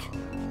unsick.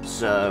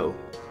 So...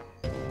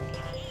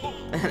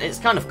 And it's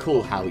kind of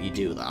cool how you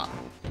do that.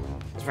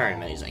 It's very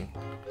amazing.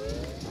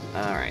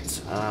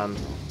 Alright,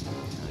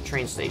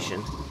 train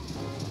station.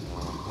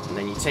 And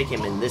then you take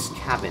him in this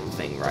cabin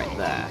thing right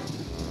there.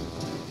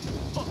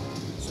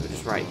 So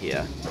just right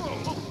here.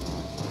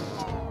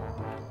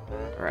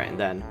 Alright, and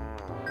then...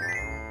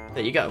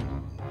 There you go.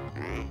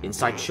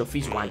 Inside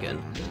Chuffy's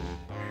wagon.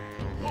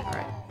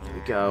 Alright, here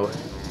we go.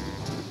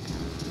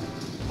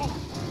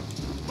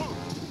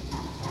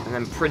 And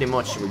then pretty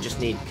much we just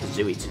need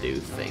Kazooie to do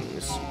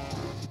things.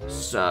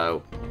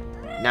 So,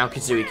 now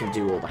Kazooie can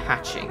do all the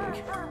hatching.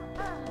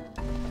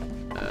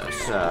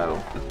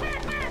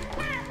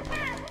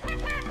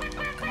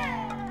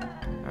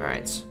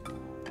 Alright.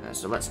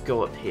 So let's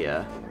go up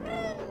here.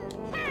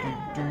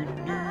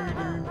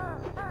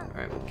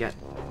 Alright, we'll get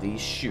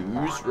these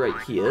shoes right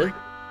here.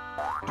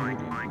 And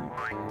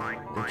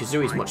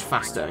Kazooie's much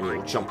faster and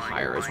he'll jump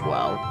higher as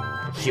well.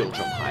 She'll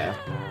jump higher.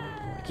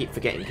 I keep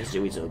forgetting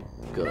Kazooie's a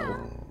girl.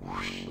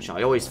 Which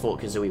I always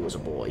thought Kazooie was a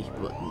boy,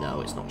 but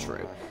no, it's not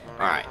true.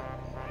 Alright.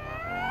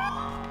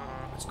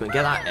 Let's go and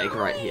get that egg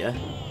right here.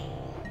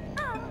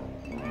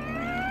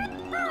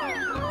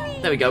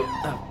 There we go.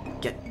 Oh,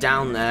 get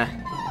down there.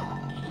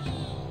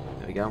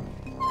 There we go.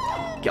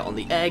 Get on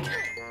the egg.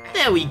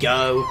 There we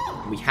go.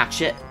 We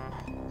hatch it.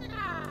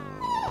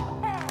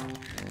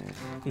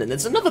 And then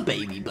there's another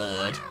baby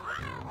bird.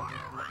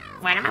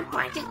 What am I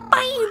bunch of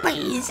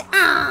babies?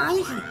 Ah,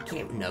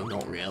 No,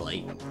 not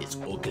really. It's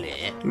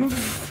ugly.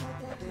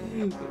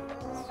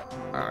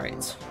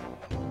 Alright.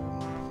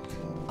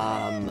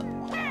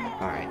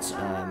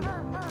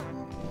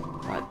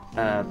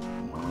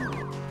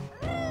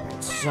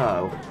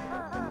 So...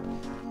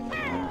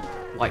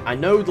 Like, I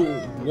know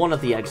one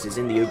of the eggs is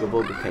in the Ooga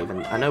Booga cave,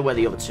 and I know where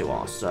the other two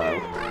are,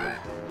 so...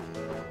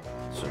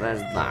 So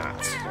there's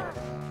that.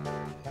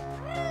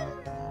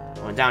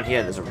 And down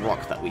here there's a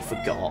rock that we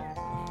forgot.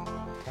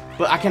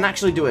 But I can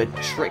actually do a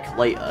trick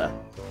later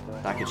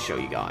that I can show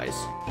you guys.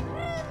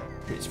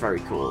 It's very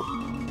cool.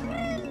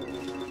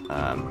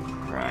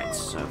 Right,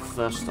 so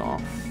first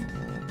off...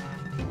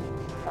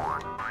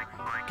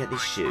 Get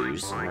these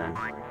shoes, and then...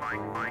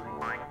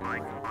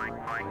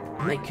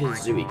 Make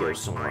Kazooie go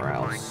somewhere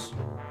else.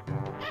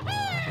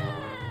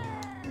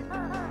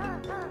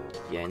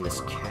 Yeah, in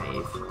this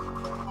cave.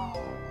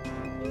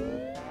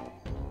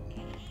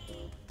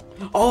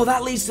 Oh,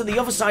 that leads to the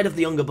other side of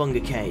the Unga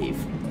Bunga cave.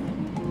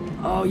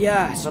 Oh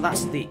yeah, so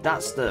that's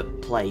the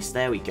place.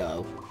 There we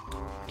go.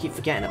 I keep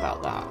forgetting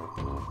about that.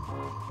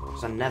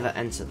 Because I never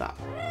entered that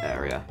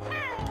area.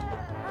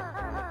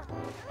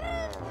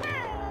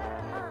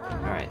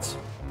 Alright.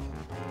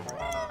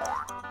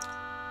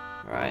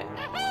 Alright.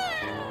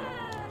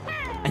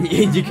 And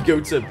you could go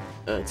to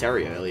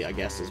Terry early, I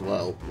guess, as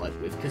well, like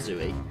with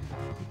Kazooie.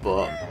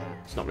 But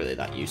it's not really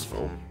that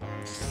useful.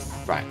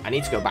 Right, I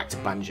need to go back to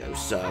Banjo,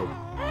 so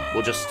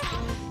we'll just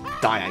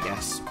die, I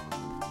guess.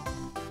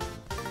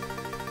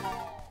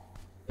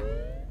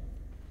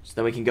 So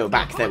then we can go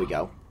back. There we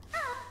go.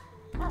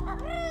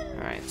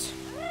 Alright.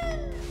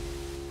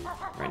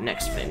 Right,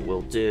 next thing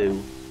we'll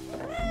do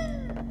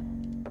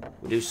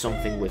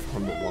something with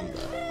Humble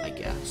Wonder, I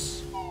guess.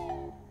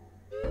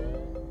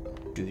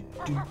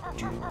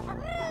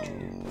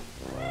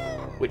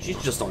 Which is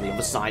just on the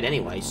other side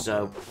anyway,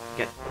 so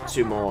get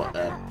 2 more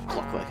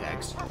clockwork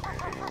eggs.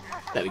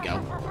 There we go.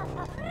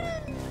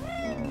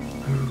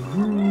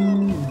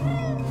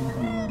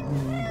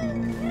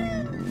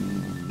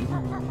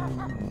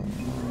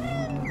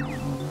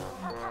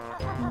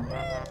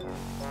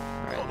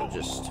 Alright, we'll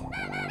just...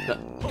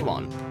 come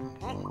on.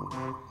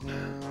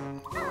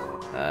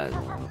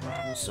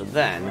 So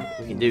then,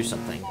 we can do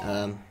something.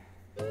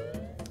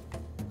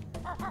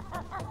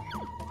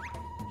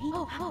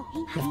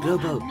 The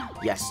Glumbo.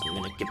 Yes, I'm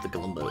gonna give the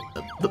Glumbo.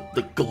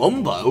 The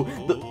Glumbo?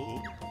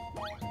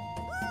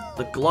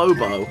 The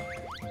Globo.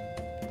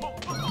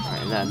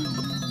 Alright, and then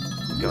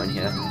go in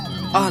here.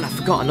 Oh, and I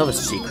forgot another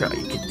secret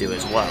you could do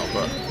as well,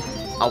 but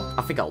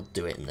I think I'll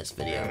do it in this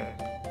video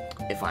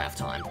if I have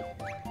time.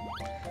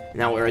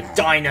 Now we're a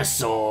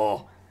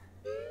dinosaur.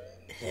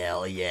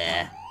 Hell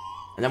yeah.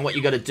 And then what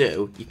you gotta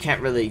do, you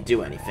can't really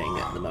do anything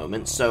at the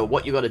moment, so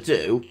what you gotta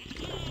do,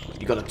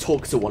 you gotta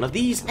talk to one of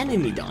these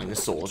enemy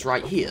dinosaurs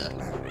right here.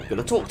 You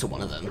gotta talk to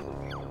one of them.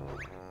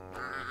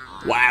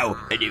 Wow,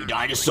 a new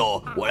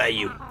dinosaur. What are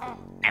you?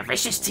 A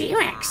vicious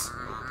T-Rex.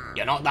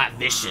 You're not that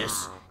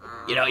vicious.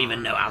 You don't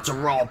even know how to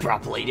roar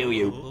properly, do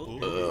you?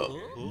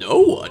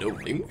 No, I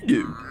don't think we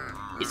do.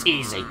 It's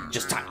easy.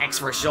 Just tap X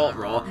for a short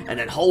roar, and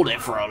then hold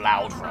it for a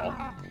loud roar.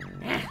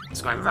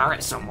 Let's go and roar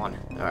at someone.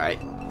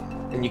 Alright.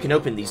 And you can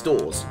open these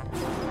doors.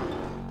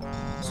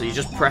 So you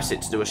just press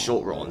it to do a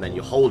short roar, and then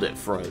you hold it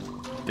for a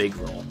big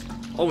roar.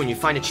 Oh, and you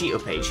find a Cheeto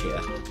page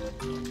here.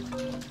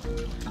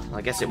 Well,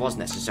 I guess it was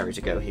necessary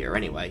to go here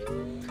anyway.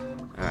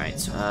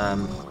 Alright,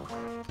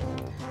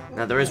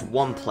 now there is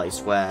one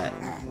place where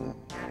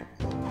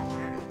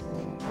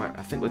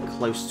I think we're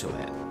close to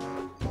it.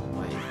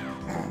 Wait.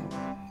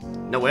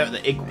 No, we're at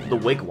the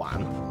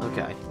wigwam.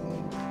 Okay.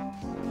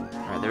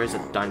 Alright, there is a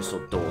dinosaur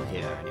door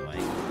here anyway.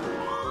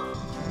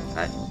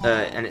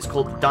 And it's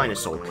called the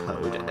Dinosaur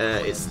Code.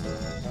 It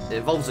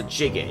involves a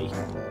Jiggy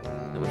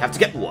that we have to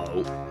get.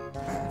 Whoa!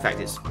 In fact,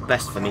 it's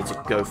best for me to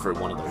go through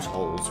one of those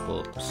holes,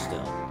 but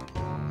still.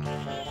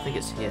 I think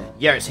it's here.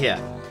 Yeah, it's here.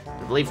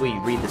 I believe we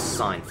read the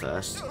sign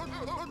first.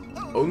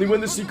 Only when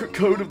the secret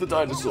code of the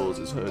dinosaurs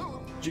is heard,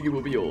 Jiggy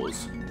will be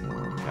yours.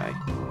 Okay.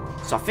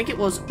 So I think it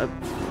was a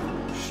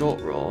short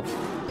roar,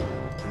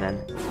 and then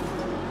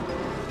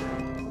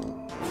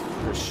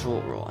a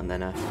short roar, and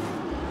then a.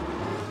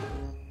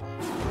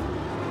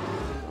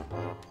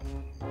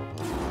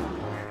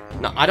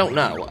 No, I don't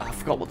know. I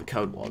forgot what the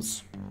code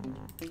was.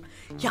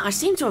 Yeah, I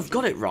seem to have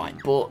got it right,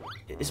 but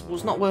it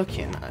was not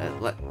working.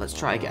 Let's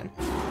try again.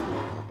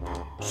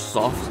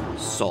 Soft,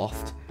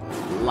 soft,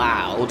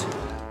 loud,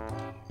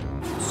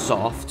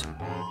 soft,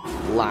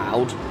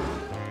 loud,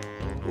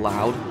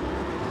 loud.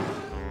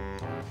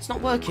 It's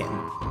not working.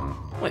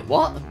 Wait,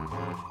 what?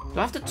 Do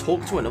I have to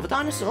talk to another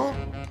dinosaur?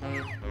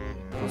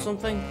 Or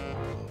something?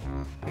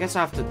 I guess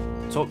I have to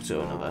talk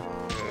to another.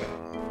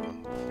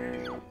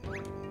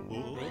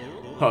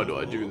 How do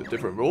I do the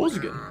different roles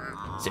again?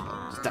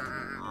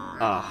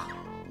 No,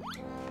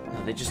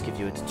 they just give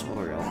you a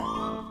tutorial.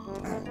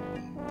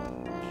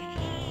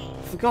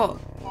 I forgot.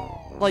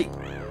 Like,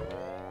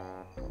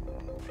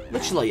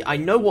 literally, I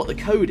know what the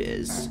code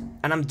is,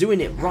 and I'm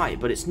doing it right,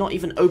 but it's not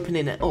even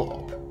opening it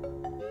up.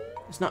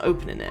 It's not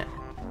opening it.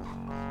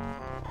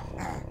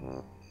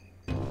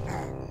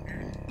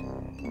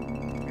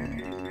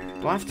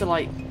 Do I have to,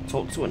 like,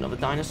 talk to another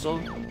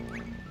dinosaur?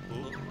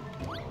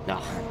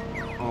 No.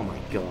 Oh my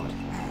god.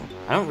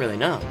 I don't really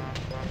know.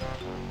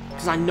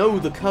 Because I know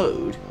the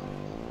code,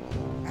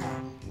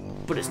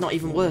 but it's not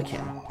even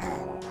working.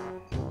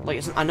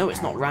 Like, I know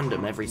it's not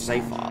random every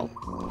save file.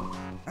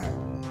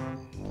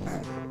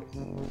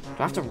 Do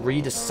I have to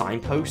read a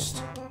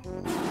signpost?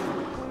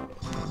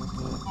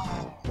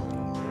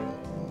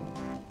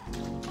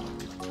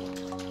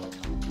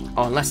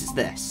 Oh, unless it's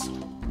this.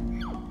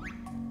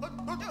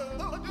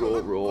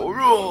 Roar, roar,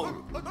 roar!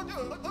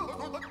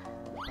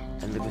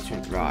 And the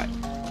between, right.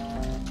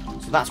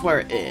 So that's where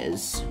it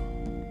is.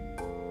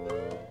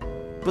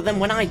 But then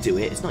when I do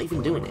it, it's not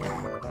even doing it.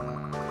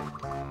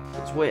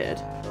 That's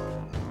weird.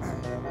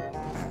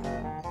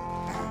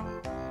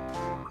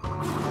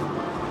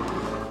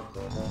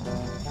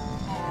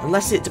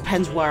 Unless it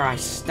depends where I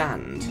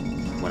stand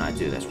when I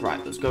do this.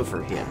 Right, let's go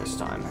through here this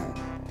time.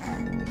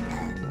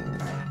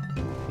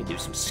 Let me do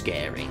some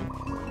scaring.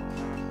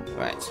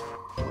 Right,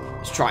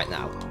 let's try it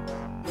now.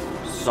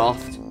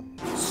 Soft,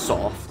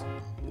 soft,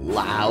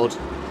 loud.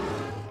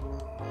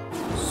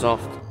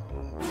 Soft,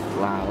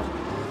 loud,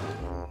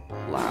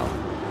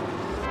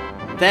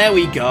 loud. There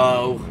we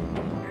go!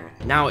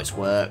 Now it's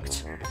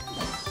worked.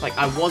 Like,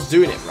 I was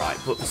doing it right,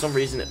 but for some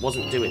reason it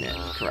wasn't doing it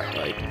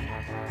correctly.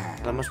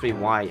 That must be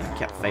why I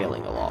kept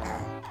failing a lot.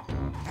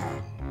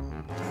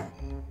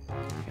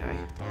 Okay.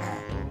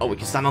 Oh, we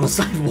can stand on the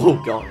side.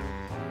 Whoa, God.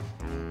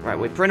 Right,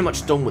 we're pretty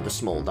much done with the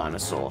small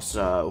dinosaur,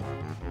 so...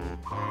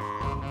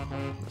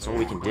 that's all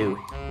we can do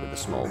with the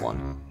small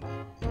one.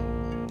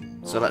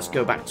 So let's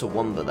go back to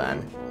Wumba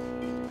then.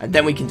 And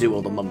then we can do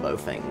all the Mumbo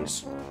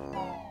things.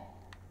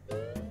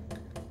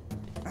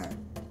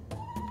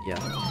 Yeah,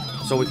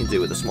 that's all we can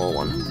do with the small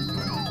one.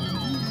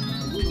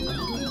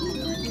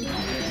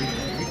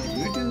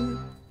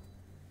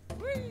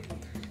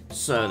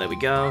 So there we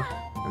go.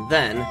 And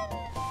then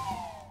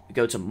we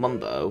go to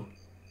Mumbo.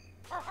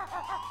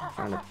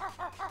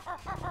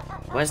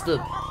 Where's the...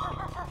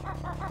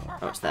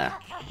 oh, it's there.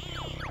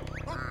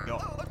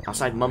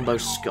 Outside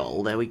Mumbo's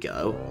skull. There we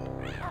go.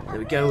 There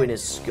we go in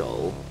his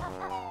skull.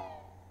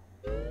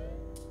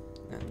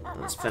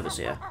 There's feathers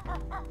here.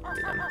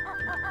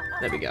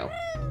 There we go.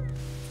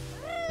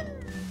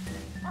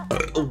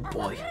 Oh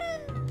boy.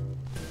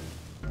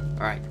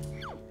 Alright.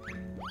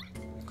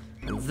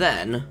 And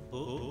then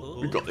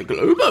we got the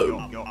Globo.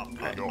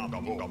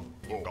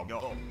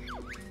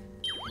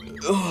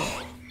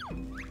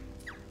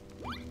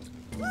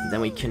 And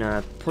then we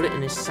can put it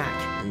in his sack,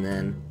 and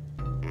then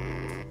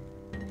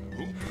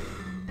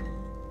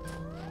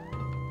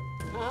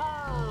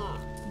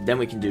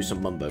we can do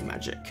some Mumbo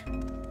magic.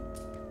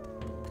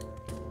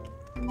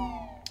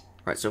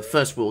 Right, so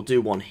first we'll do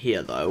one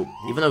here, though.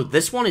 Even though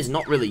this one is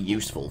not really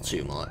useful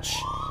too much.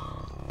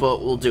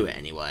 But we'll do it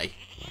anyway.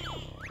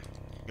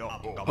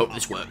 Hope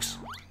this works.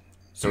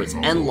 So it's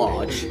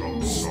enlarge,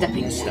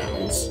 stepping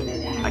stones.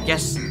 I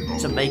guess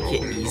to make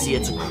it easier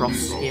to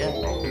cross here,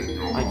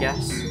 I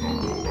guess.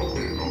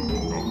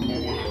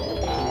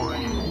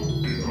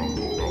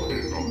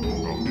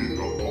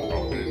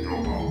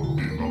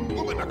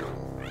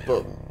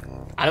 But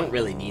I don't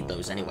really need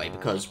those anyway,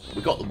 because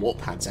we got the warp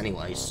pads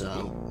anyway,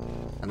 so...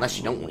 unless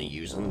you don't want to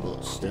use them,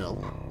 but still.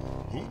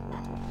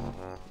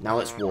 Now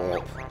let's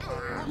warp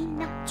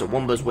to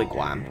Wumba's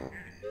Wigwam.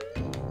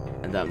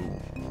 And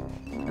then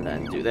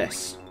do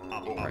this.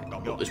 Right,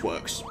 hope this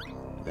works.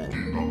 Then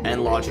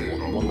enlarge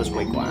Wumba's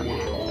Wigwam.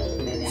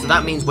 So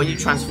that means when you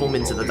transform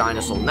into the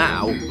dinosaur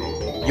now,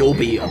 you'll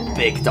be a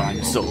big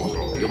dinosaur.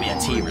 You'll be a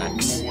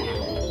T-Rex.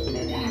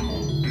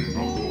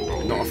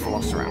 And not a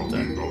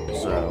Velociraptor.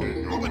 So...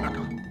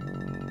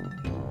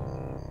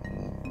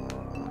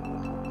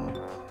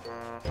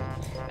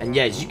 and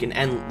yeah, you can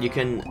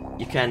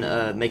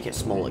make it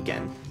small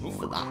again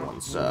for that one,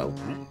 so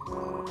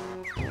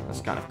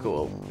that's kind of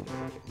cool.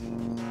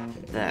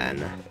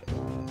 Then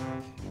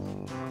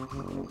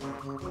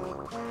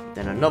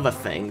another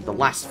thing, the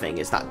last thing,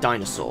 is that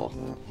dinosaur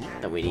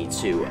that we need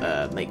to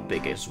make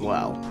big as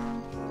well.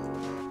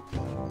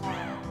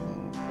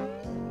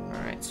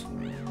 Alright,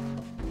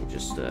 we'll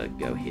just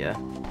go here.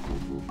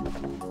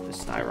 The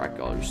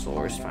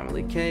Styracosaurus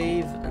family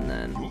cave, and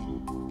then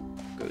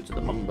go to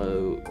the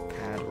Mumbo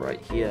pad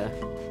right here.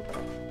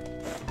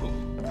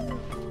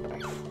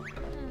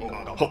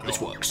 Hope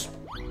this works.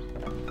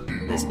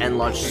 There's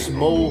enlarged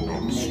small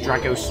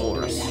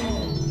Stragosaurus.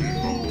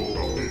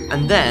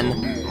 And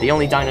then, the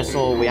only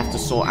dinosaur we have to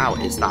sort out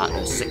is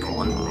that sick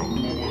one.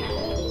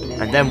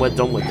 And then we're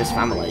done with this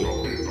family.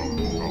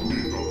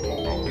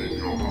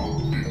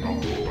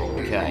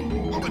 Okay.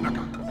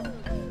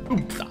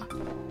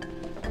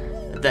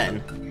 And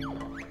then...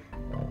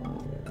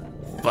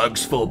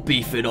 thanks for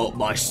beefing up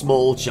my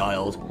small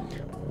child.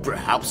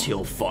 Perhaps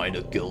he'll find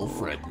a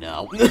girlfriend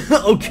now.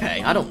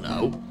 Okay, I don't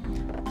know.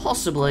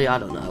 Possibly, I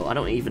don't know. I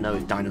don't even know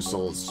if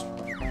dinosaurs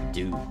can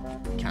do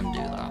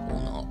that or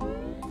not.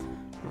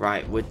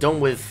 Right, we're done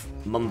with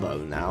Mumbo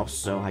now,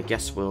 so I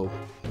guess we'll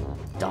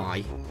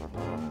die.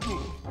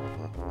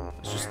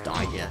 Let's just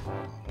die here.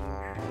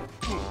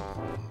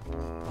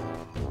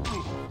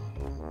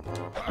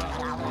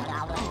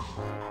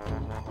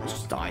 Let's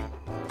just die.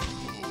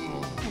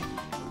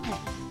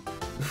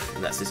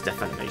 And that's his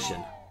death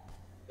animation.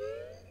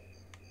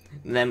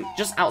 And then,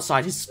 just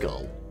outside his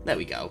skull. There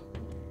we go.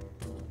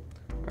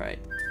 Right.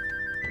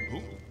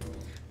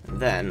 And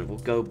then, we'll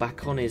go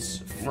back on his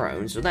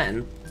throne, so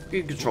then, we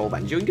can control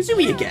Banjo and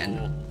Kazooie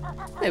again.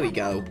 There we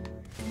go.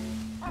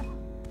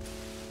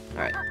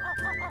 Alright.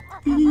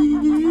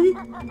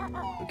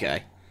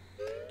 Okay.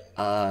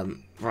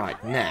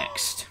 Right,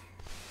 next.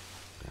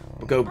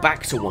 We'll go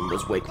back to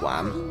Wumba's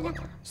Wigwam,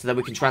 so that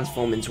we can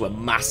transform into a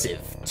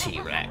massive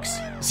T-Rex.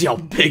 See how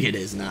big it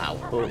is now.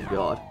 Oh,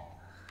 God.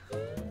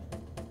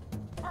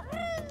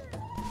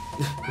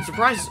 I'm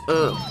surprised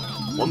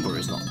Wumba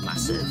is not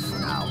massive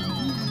now.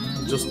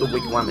 Just the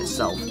wigwam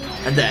itself.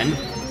 And then,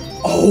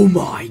 oh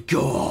my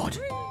god!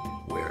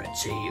 We're a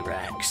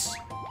T-Rex.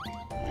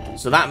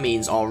 So that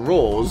means our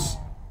roars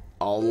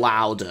are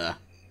louder.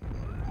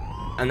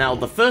 And now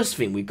the first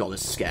thing we've got to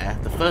scare,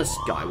 the first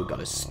guy we've got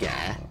to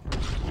scare,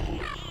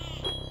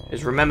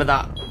 is remember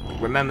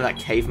that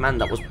caveman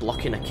that was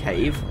blocking a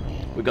cave?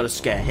 We've got to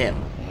scare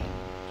him.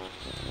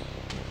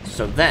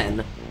 So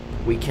then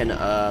we can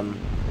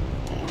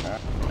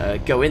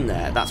go in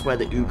there. That's where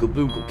the Oogle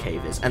Boogle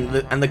cave is, and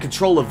the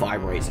controller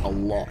vibrates a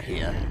lot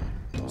here.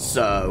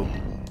 So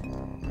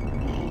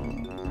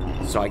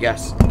I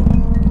guess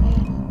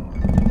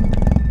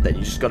then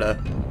you just gotta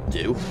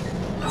do.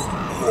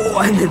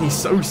 Oh, and then he's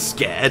so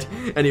scared,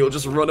 and he'll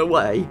just run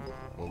away.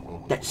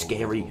 That's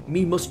scary.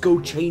 Me must go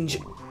change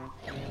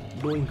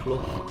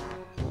loincloth.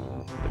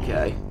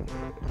 Okay.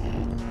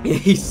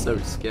 He's so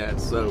scared,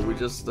 so we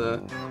just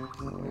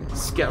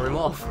scare him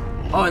off.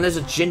 Oh, and there's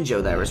a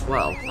Jinjo there as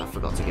well. I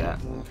forgot to get.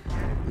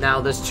 Now,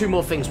 there's two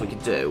more things we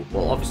could do.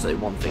 Well, obviously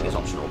one thing is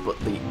optional, but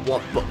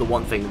the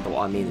one thing that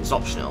I mean is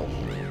optional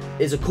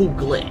is a cool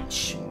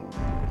glitch.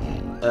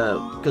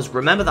 Because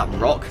remember that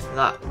rock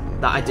that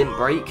I didn't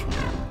break?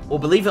 Well,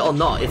 believe it or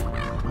not,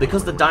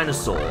 because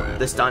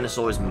this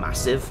dinosaur is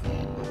massive,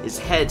 his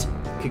head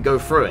could go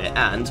through it,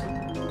 and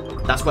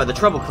that's where the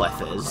treble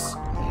clef is.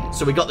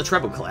 So we got the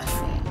treble clef.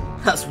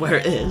 That's where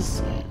it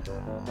is.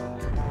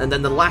 And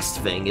then the last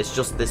thing is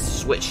just this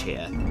switch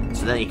here.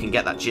 So then you can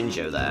get that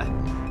Jinjo there.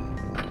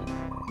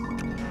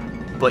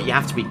 But you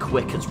have to be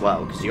quick as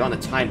well, because you're on a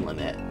time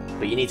limit.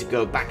 But you need to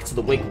go back to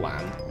the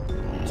wigwam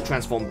to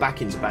transform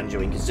back into Banjo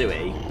and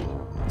Kazooie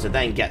to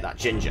then get that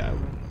Jinjo.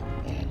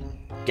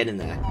 Get in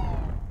there.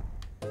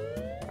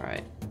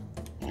 Alright.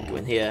 Go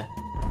in here.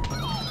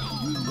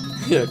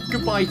 Yeah,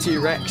 goodbye,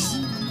 T-Rex.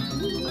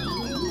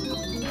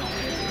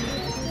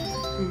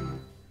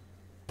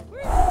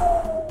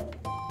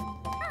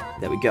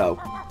 There we go.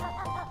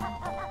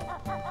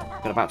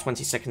 Got about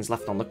 20 seconds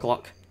left on the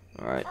clock.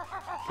 Alright,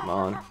 come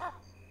on.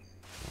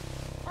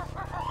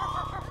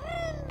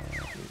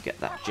 Get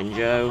that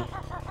Jinjo.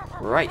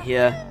 Right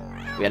here.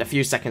 We had a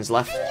few seconds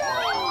left.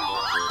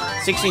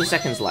 16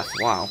 seconds left,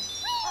 wow.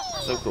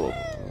 So cool.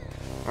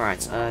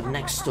 Alright,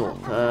 next stop.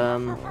 Where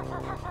do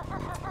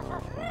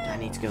I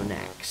need to go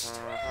next?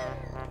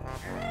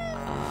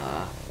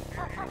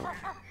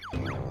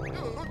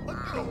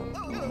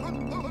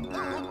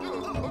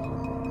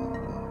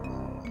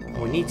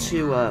 We need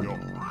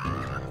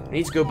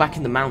to go back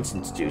in the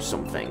mountain to do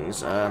some things.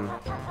 So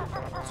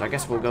I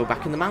guess we'll go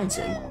back in the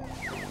mountain.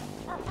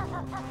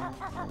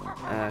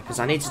 Because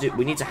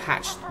we need to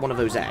hatch one of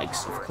those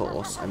eggs, of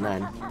course, and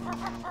then,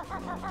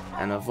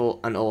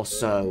 and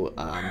also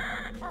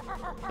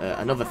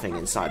another thing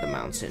inside the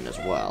mountain as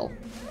well.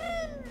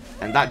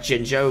 And that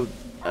Jinjo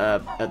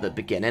at the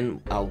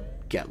beginning, I'll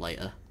get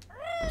later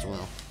as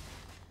well.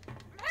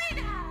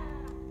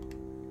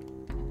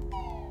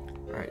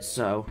 Alright,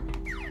 so.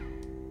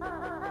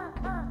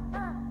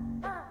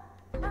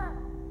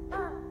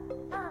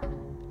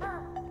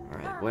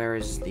 Alright, where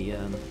is the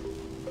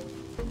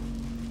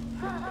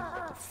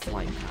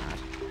flight pad?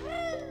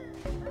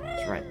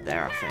 It's right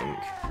there, I think.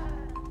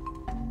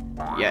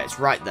 Yeah, it's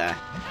right there.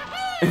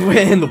 We're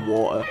in the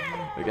water.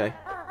 Okay.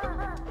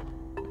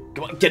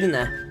 Come on, get in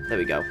there. There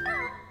we go.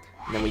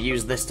 And then we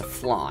use this to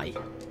fly.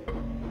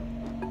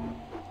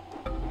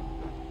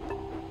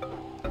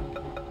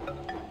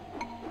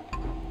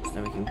 So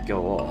then we can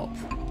go up.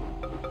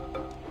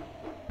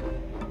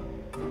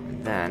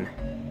 And then,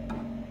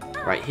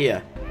 right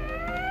here.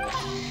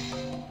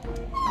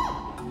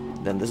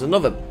 Then there's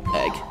another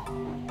egg.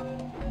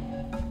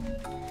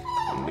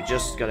 And we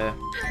just gotta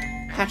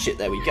hatch it.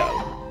 There we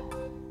go.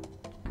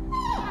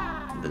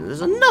 Then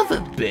there's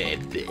another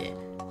baby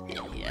in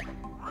here.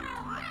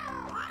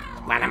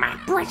 One of my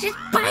precious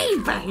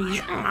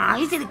babies.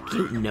 Oh, isn't it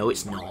cute? No,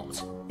 it's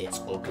not. It's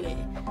ugly.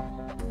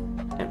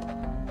 And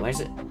where's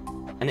it?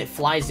 And it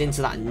flies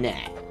into that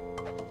net.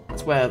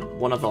 That's where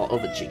one of our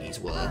other jiggies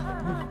were.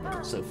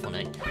 So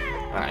funny.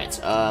 Alright,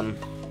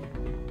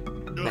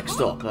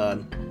 next up,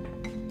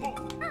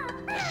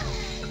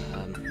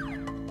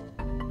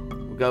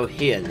 we'll go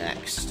here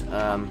next.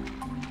 And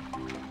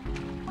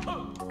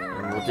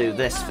we'll do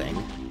this thing.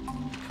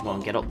 Come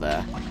on, get up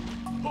there.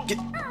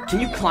 Can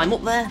you climb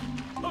up there?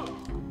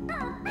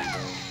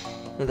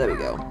 Oh, there we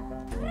go.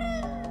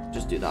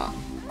 Just do that.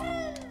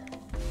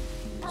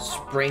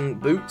 Spring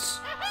boots.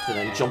 And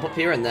then jump up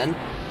here and then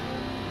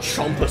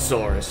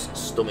Chomposaurus.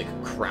 Stomach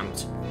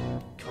cramped.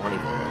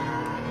 Carnivore.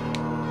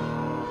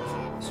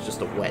 It's just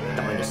a wet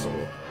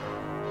dinosaur.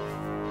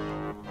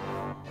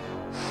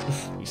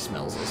 He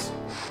smells us.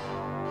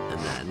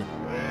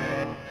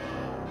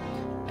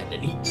 And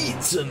then he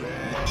eats him.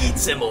 He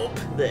eats him up.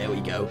 There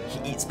we go.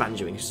 He eats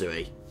Banjo and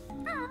Kazooie.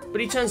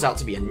 But he turns out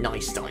to be a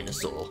nice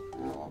dinosaur.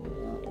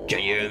 Can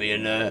you hear me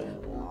in there?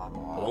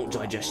 I won't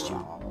digest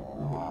you.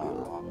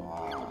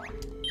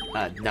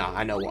 Nah,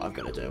 I know what I've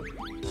got to do.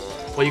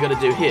 What you got to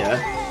do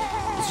here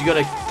is you got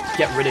to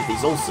get rid of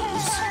these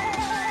ulcers.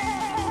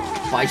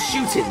 by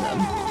shooting them.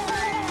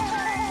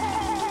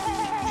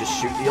 Just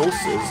shoot the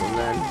ulcers and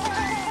then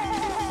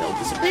they'll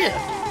disappear.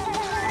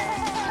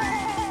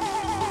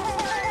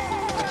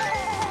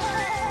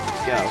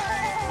 Go.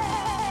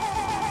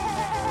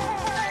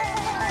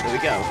 There we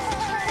go.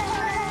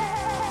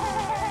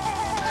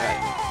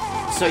 Alright.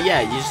 So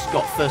yeah, you just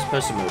got first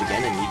person mode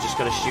again and you just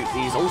gotta shoot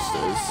these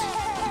ulcers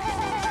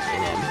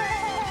in him.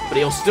 But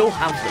he'll still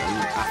have them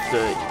after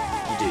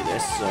you do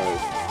this, so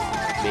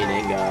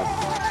meaning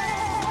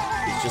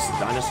he's just a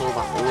dinosaur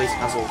that always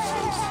has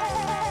ulcers.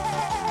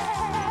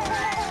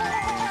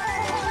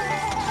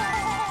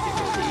 Get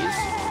these.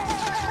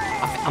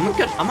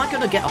 Am I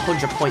gonna get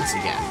 100 points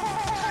again?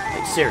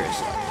 Like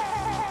seriously?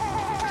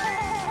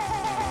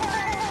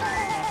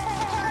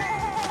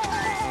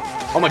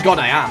 Oh my god,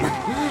 I am!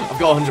 I've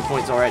got 100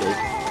 points already. Oh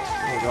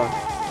my god.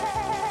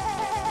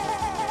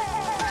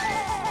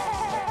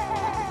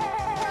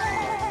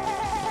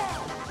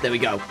 There we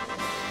go.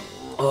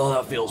 Oh,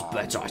 that feels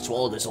better. I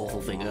swallowed this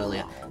awful thing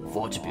earlier.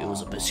 Thought it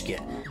was a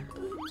biscuit.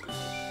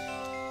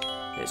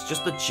 It's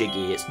just a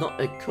jiggy. It's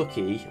not a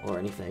cookie or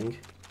anything.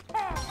 Do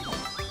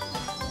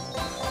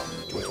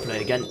you want to play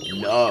it again?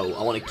 No,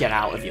 I want to get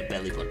out of your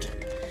belly button.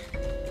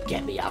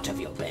 Get me out of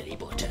your belly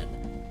button.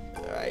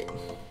 Alright.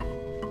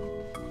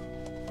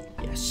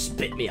 Yeah,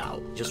 spit me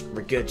out. Just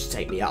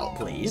regurgitate me out,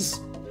 please.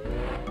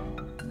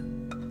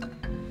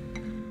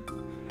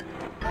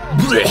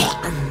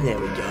 There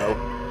we go.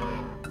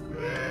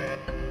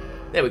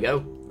 There we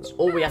go. That's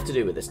all we have to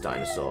do with this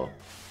dinosaur.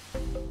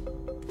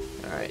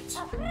 Alright.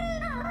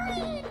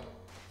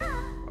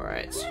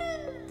 Alright.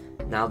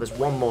 Now there's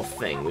one more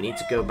thing. We need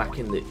to go back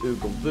in the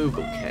Oogle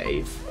Boogle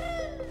cave.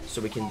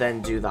 So we can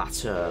then do that,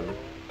 so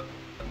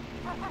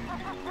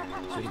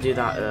we can do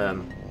that,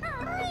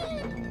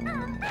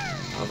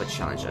 other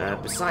challenge.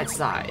 Besides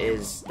that,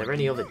 is there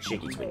any other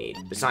jiggies we need?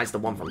 Besides the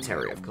one from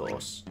Terry, of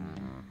course.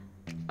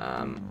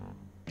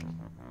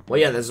 Well,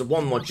 yeah, there's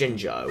one more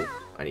Jinjo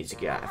I need to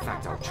get. In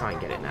fact, I'll try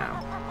and get it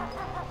now.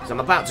 Because I'm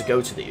about to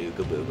go to the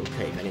Oogle Boogle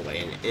cave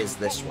anyway, and it is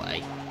this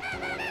way.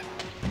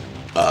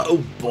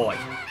 Oh, boy.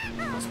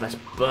 That's the best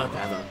burp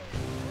ever.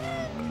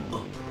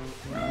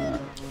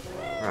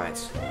 Right.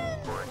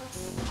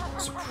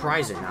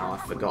 Surprising now, I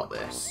forgot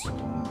this.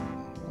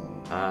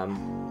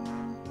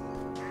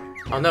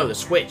 Oh no, the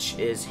switch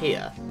is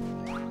here.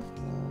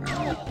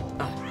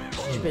 Oh,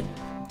 stupid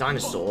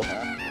dinosaur.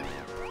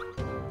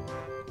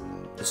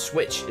 The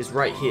switch is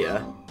right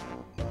here.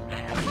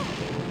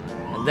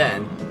 And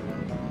then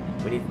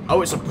we need...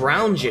 Oh, it's a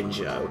brown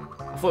Jinjo.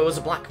 I thought it was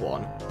a black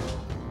one.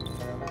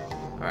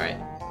 Alright.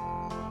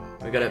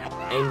 We gotta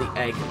aim the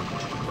egg.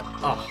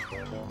 Oh,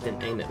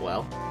 didn't aim it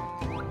well.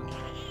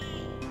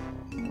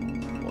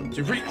 1,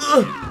 2, 3.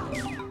 Ugh!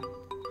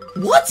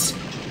 What?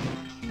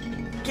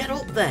 Get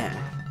up there.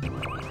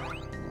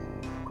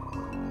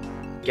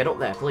 Get up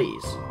there,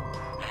 please.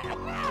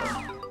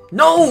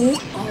 No!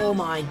 Oh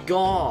my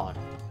god.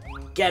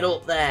 Get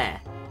up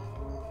there.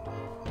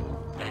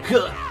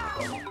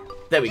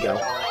 There we go.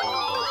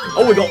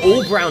 Oh, we got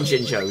all brown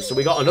Jinjos, so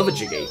we got another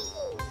Jiggy.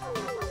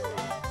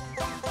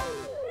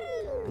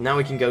 And now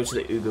we can go to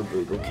the Oogle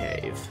Boogle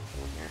cave.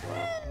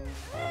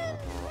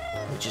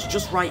 Which is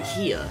just right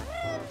here.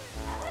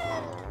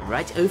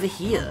 Right over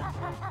here.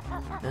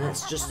 And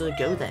let's just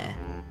go there.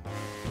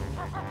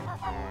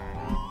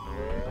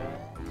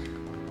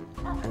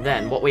 And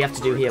then, what we have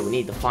to do here, we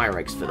need the fire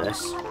eggs for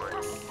this.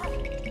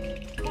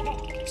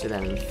 So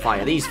then,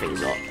 fire these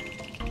things up.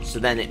 So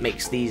then it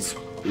makes these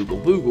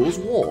Oogle Boogles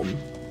warm.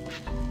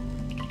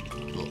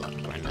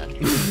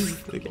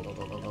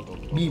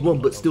 Me one,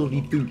 but still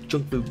need food.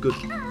 Junk food, good.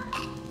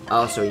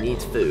 Oh, so he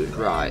needs food,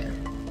 right.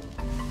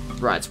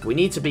 Right, we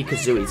need to be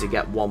Kazooie to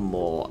get one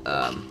more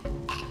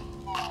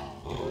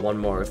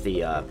of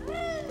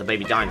the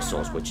baby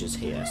dinosaurs, which is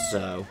here,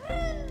 so...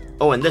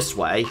 Oh, and this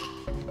way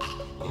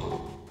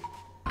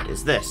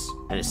is this,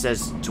 and it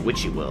says to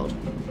Witchy World.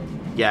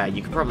 Yeah,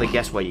 you can probably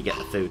guess where you get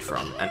the food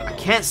from, and I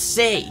can't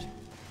see!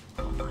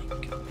 Oh my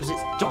god, because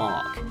it's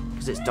dark.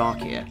 Because it's dark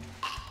here.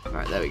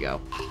 Alright, there we go.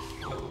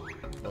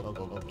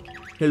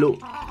 Hello.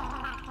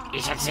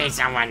 You should see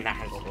someone now.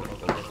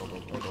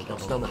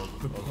 Stomach.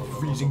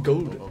 Freezing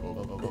cold.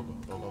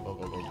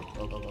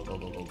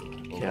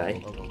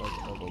 Okay.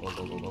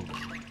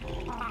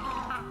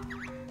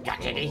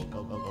 Got Jiggy?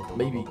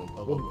 Maybe.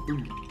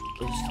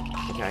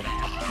 Okay.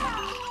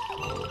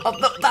 Oh,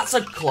 that's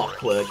a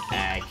clockwork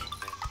egg.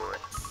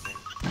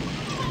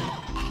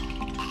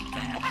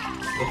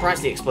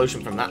 Surprised the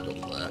explosion from that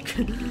doesn't work.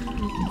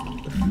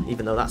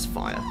 Even though that's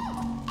fire.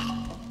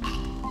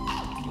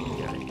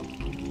 Okay.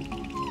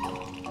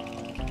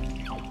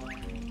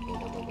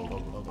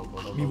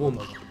 Me one.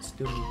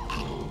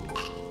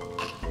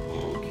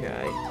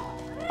 Okay.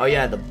 Oh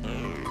yeah, the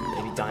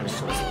baby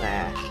dinosaur's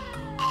there.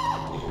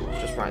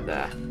 Just right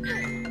there.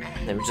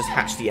 Then we just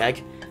hatch the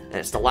egg, and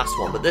it's the last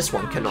one, but this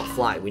one cannot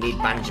fly. We need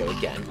Banjo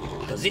again,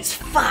 because it's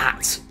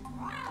fat!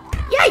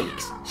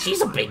 Yikes!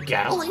 She's a big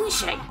girl, isn't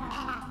she?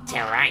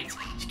 Tell right,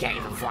 she can't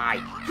even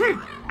fly.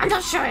 I'm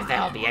not sure if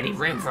there'll be any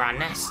room for our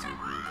nest.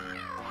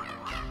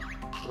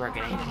 throw a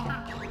grenade.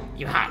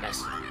 You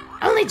heartless.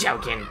 Only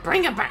joking.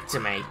 Bring her back to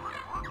me.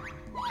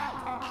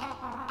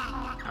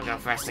 I'll go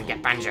first and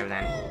get Banjo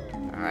then.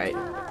 Alright.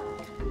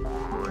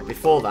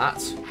 Before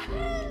that,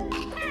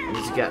 we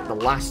need to get the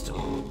last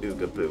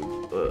Ooga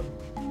Boogle.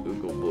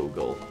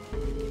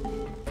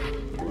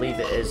 I believe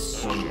it is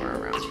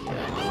somewhere around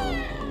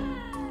here.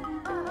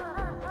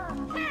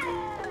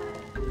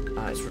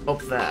 It's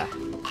up there.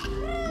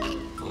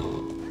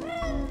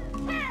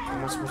 How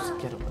am I supposed to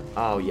get up there?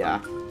 Oh,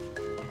 yeah.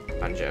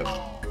 Banjo.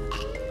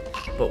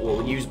 But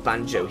we'll use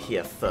Banjo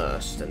here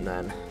first, and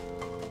then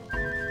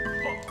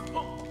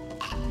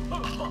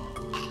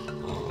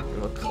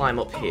we'll climb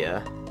up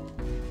here.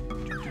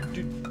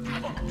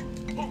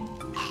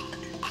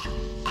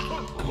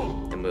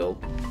 And we'll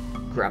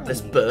grab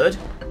this bird,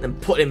 and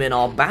put him in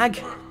our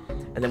bag.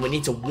 And then we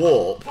need to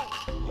warp.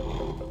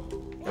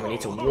 And we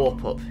need to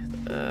warp up.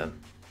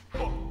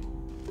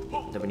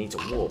 Then we need to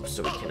warp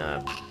so we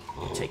can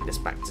take this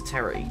back to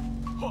Terry.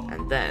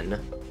 And then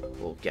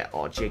we'll get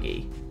our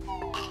Jiggy.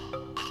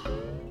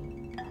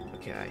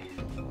 Okay.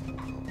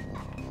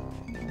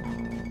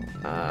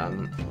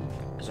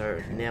 Is there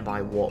a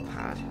nearby warp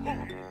pad?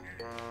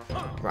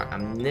 Right,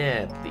 I'm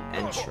near the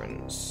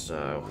entrance,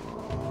 so...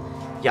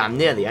 Yeah, I'm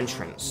near the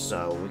entrance,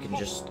 so we can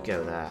just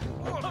go there.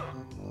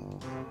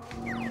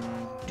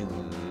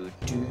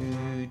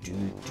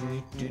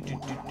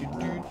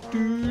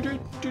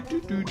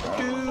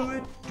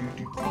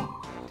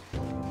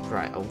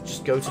 Right, I'll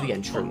just go to the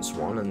entrance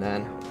one, and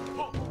then...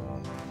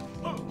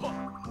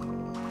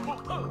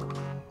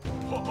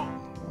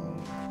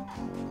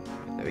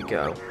 There we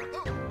go.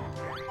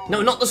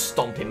 No, not the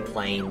stomping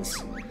planes.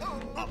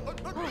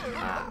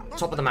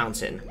 Top of the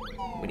mountain.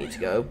 We need to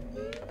go.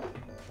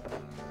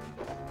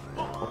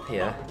 Up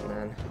here,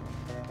 and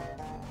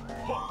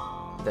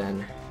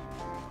then...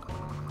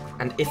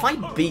 And if I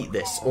beat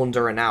this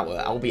under an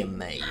hour, I'll be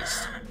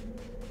amazed.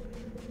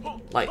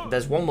 Like,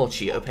 there's one more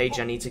Cheeto page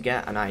I need to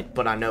get,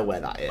 but I know where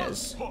that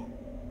is.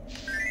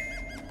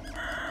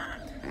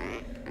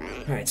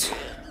 Right,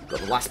 got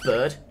the last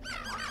bird.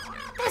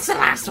 That's the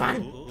last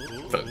one.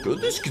 Thank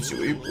goodness,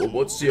 Kazooie. We'll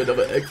want to see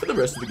another egg for the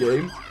rest of the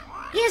game.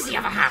 Here's the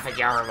other half of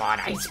your reward,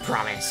 as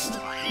promised.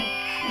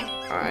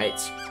 Alright.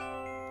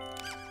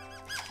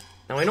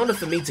 Now, in order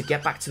for me to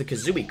get back to the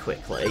Kazooie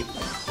quickly,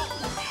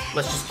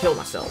 let's just kill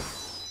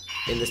myself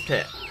in this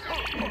pit.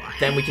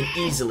 Then we can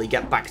easily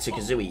get back to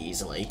Kazooie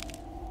easily.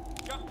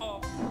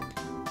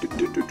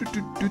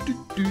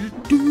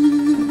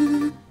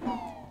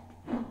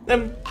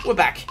 Then we're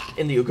back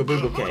in the Ooga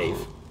Booga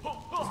cave.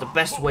 The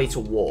best way to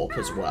warp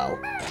as well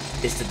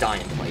is to die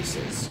in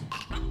places.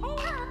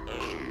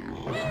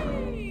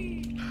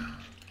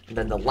 And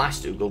then the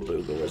last Ooga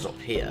Booga is up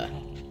here.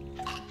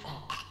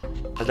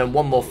 And then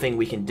one more thing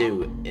we can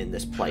do in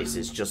this place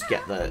is just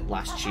get the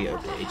last Cheeto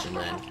page, and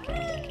then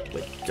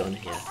we're done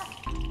here.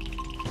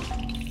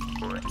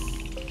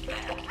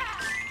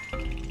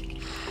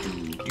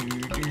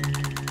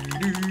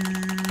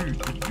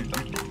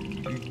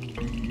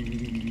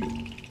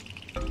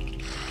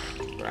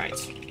 Right.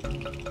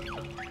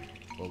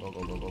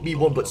 Me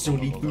one, but still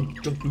need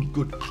food. Junk food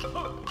good.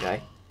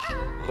 Okay.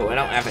 But we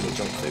don't have any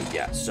junk food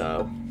yet,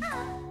 so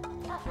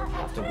I'll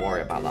have to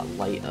worry about that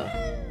later.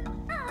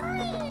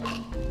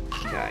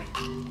 Okay.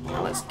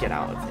 Now let's get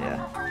out of here.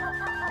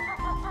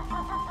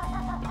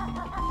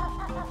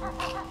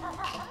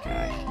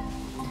 Okay.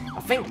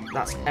 I think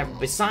that's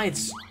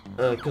besides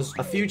because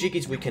a few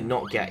Jiggies we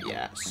cannot get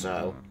yet,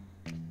 so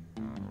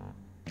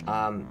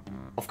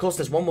of course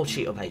there's one more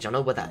Cheeto page. I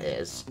know where that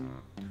is.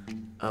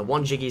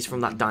 One Jiggy's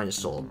from that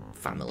dinosaur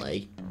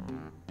family.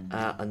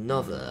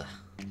 Another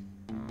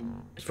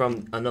is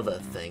from another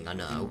thing, I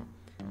know.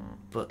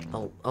 But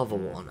the other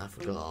one, I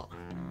forgot.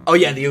 Oh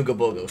yeah, the Ooga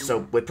Booga.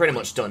 So we're pretty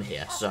much done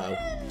here, so...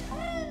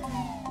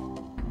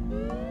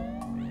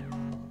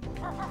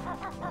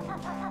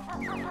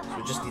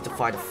 we just need to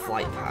find a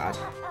flight pad.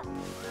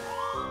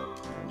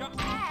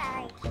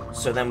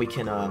 So then we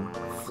can,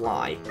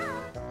 fly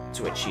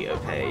to a Cheeto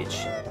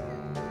page.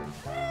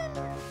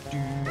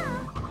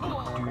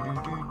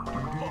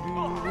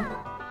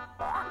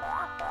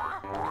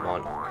 Come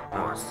on.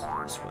 Oh, it's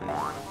this way.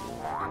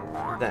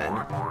 Then,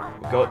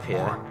 we go up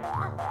here.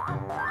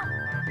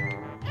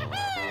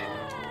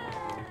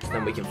 So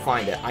then we can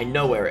find it. I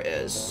know where it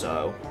is,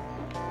 so...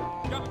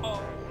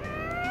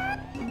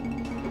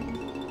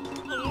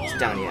 it's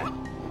down here.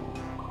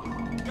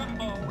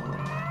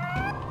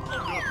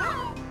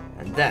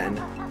 And then...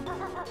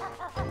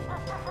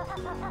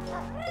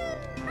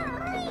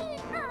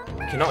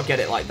 we cannot get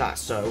it like that,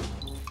 so...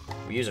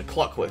 we use a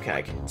clockwork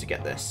egg to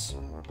get this.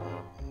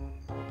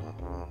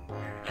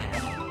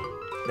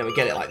 Then we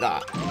get it like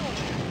that.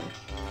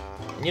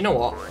 And you know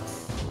what?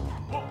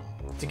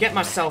 To get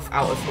myself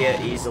out of here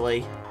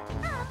easily,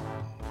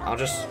 I'll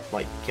just,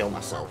 like, kill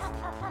myself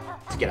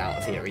to get out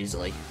of here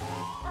easily.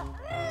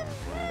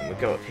 And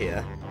we go up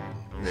here,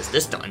 and there's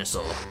this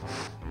dinosaur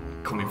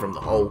coming from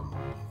the hole.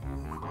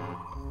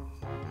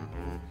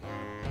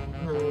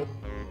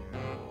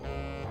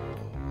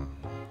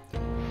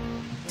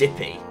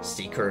 Stippy,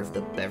 seeker of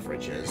the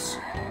beverages.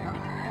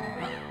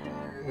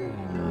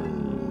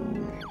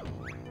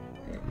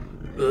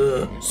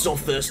 So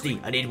thirsty.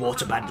 I need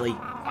water badly.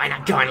 Why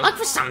not go and look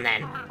for some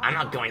then? I'm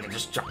not going to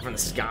just drop from the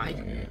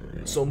sky.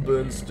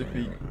 Sunburn,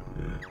 Stippy.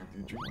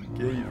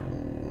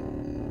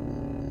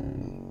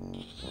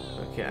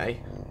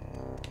 Okay.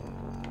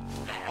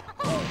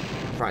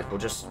 Right, we'll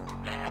just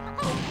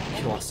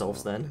kill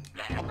ourselves then,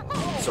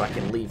 so I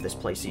can leave this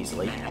place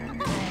easily.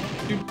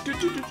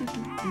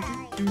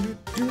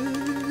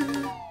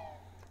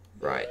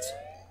 Right.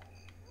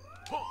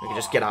 We can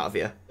just get out of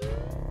here.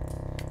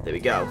 There we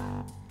go.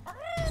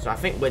 So I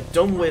think we're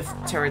done with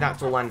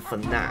Terrydactyland for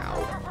now.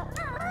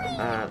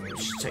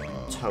 Let's just take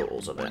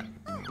totals of it.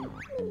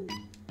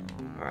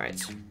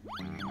 Alright.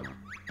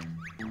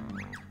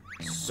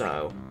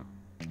 So...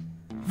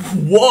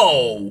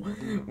 Whoa!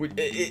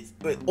 It's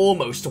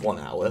almost 1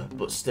 hour,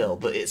 but still.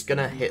 But it's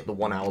gonna hit the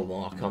 1 hour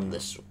mark on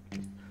this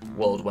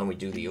world when we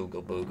do the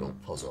Oogle Boogle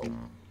puzzle.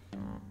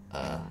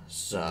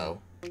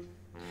 So...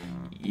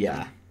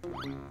 yeah.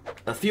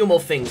 A few more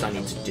things I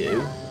need to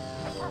do.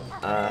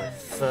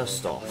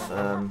 First off,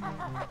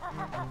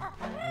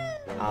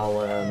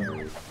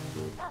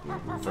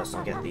 first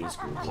I'll get these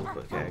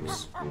clockwork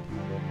eggs.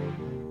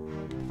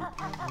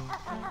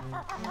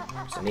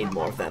 So I need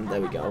more of them,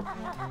 there we go.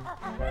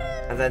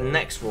 And then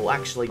next we'll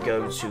actually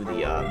go to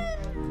the,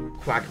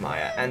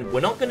 Quagmire. And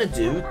we're not going to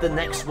do the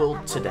next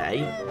world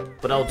today,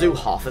 but I'll do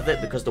half of it,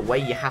 because the way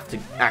you have to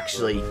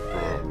actually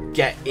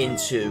get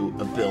into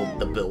the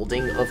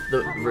building of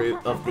the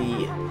route of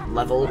the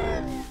level,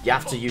 you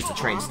have to use the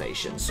train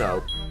station.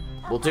 So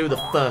we'll do the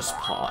first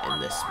part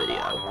in this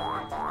video.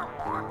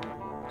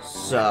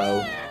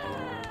 So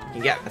you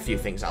can get a few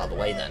things out of the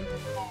way then,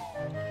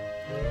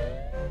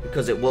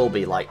 because it will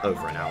be like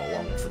over an hour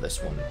long for this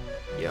one.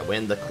 Yeah, we're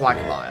in the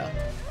Quagmire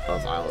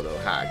of Isle of the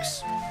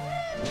Hags.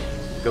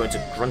 We're going to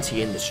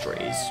Grunty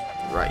Industries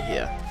right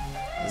here.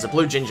 There's a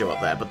blue Jinjo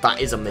up there, but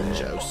that is a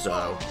Minjo,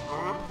 so...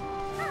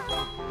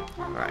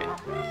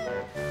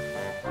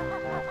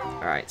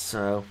 Alright,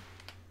 so...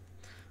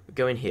 we're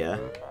going here.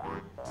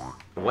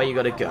 The way you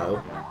gotta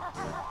go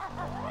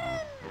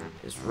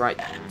is right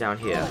down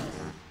here.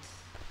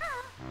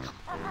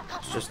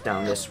 It's just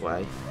down this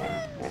way.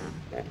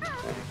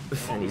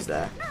 And he's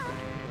there.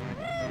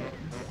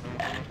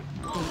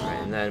 Right,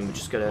 and then we're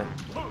just gonna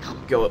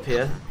go up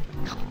here.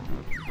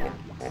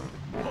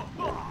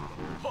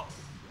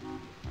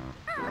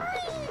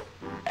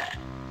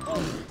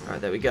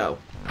 Alright, there we go.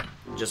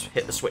 Just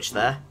hit the switch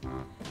there.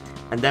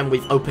 And then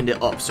we've opened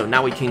it up, so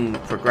now we can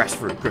progress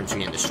through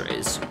Grunty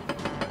Industries.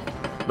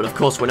 But of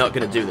course, we're not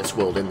going to do this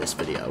world in this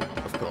video,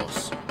 of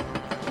course.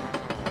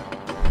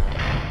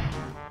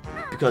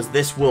 Because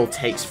this world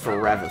takes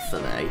forever for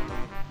me.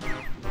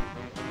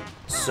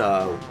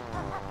 So...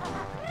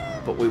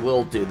 but we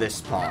will do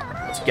this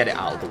part to get it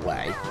out of the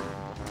way.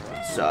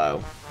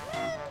 So...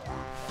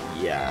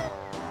 yeah.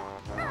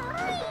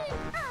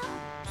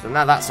 So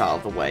now that's out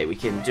of the way, we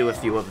can do a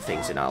few other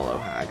things in Isle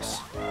of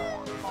Hags.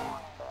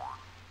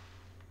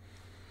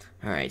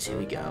 Alright, here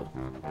we go.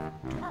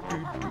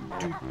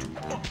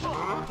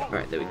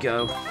 Alright, there we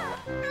go.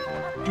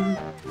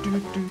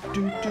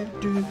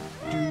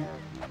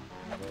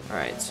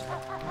 Alright,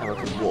 now we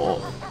can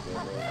walk.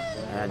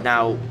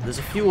 Now, there's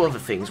a few other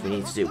things we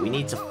need to do. We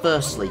need to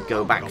firstly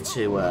go back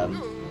to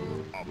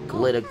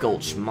Glitter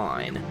Gulch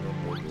Mine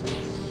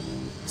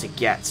to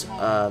get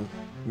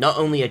not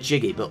only a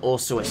Jiggy, but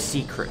also a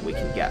secret we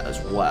can get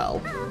as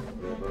well.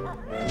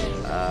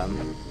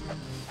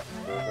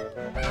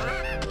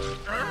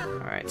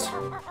 Alright.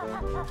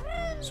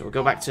 So we'll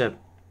go back to...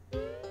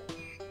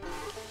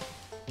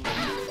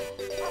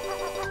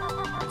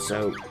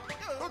 so,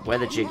 where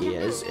the Jiggy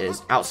is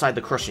outside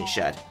the crushing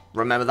shed.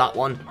 Remember that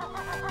one?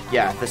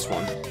 Yeah, this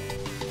one.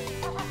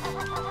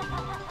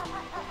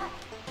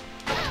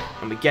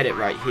 And we get it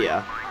right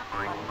here.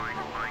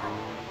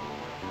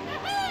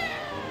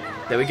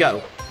 There we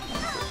go.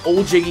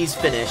 All Jiggies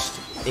finished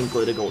in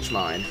Glitter Gulch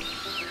Mine.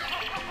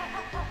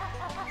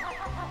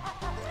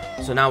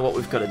 So now what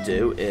we've got to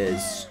do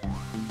is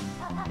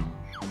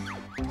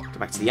go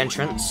back to the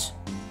entrance.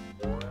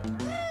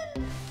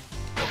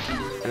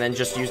 And then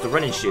just use the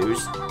running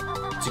shoes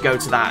to go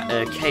to that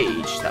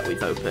cage that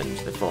we've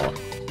opened before.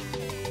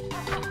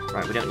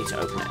 Right, we don't need to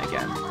open it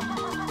again.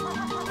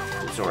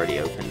 It's already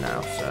open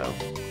now, so...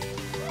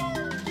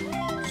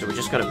 so we're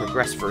just going to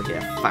progress through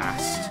here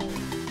fast.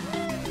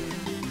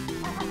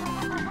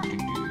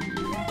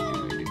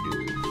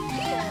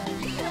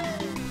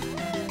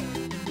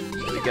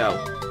 There we go.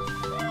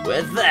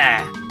 We're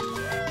there!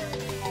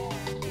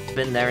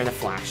 Been there in a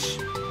flash.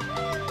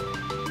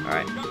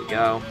 Alright, here we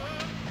go.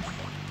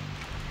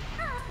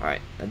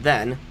 Alright, and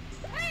then...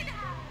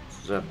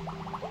 there's a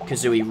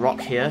Kazooie rock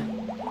here.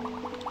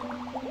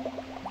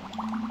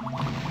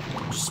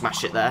 Just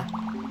smash it there.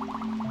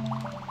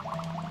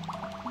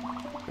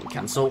 And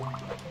cancel.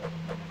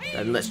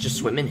 Then let's just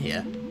swim in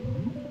here.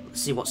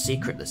 Let's see what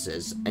secret this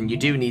is. And you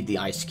do need the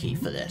ice key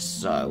for this,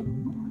 so...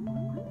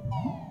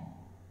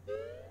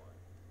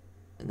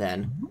 and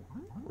then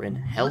We're in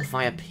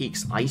Hellfire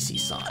Peak's icy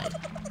side.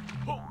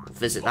 We'll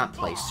visit that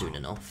place soon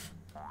enough.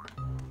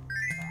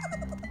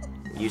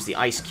 We'll use the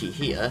ice key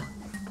here.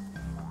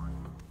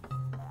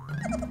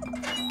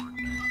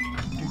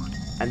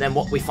 And then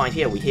what we find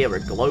here, we hear a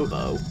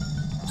Globo.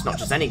 It's not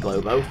just any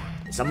Globo,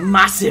 it's a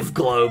massive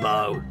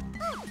Globo!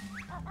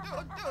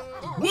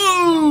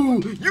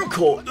 Whoa! You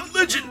caught the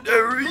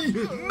legendary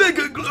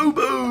Mega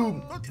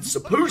Globo! It's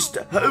supposed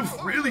to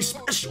have really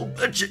special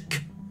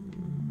magic.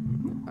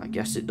 I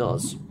guess it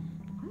does.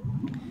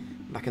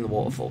 Back in the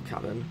waterfall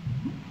cabin.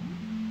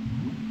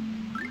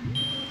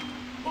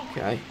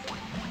 Okay.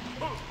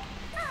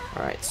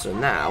 Alright, so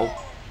now...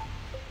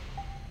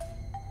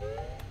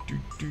 we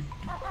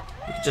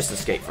can just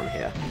escape from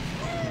here.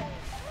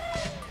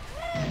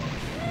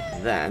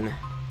 Then...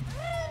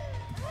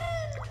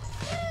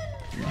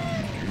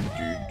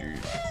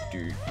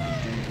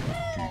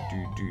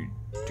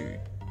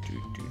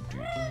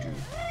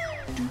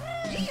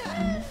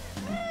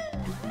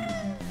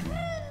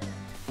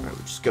 Alright,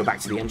 we'll just go back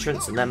to the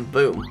entrance and then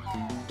boom!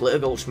 Glitter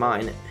Gulch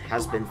Mine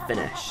has been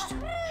finished.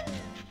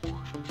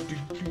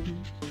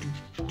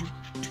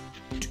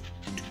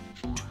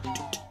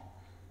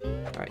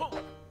 Alright.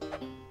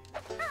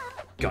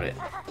 Got it.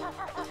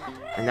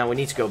 And now we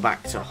need to go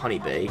back to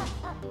Honeybee.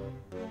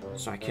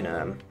 So I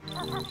can,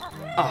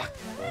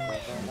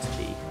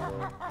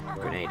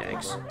 grenade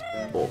eggs.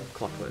 Or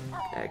clockwork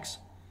eggs.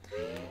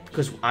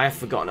 Because I have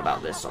forgotten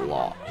about this a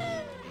lot.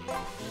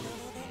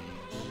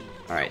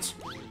 Alright.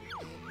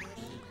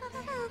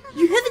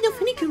 You have enough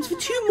honeycombs for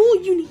 2 more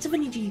units of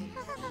energy.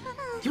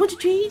 Do you want to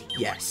trade?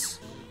 Yes.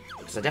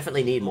 Because I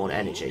definitely need more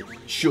energy.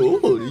 Sure,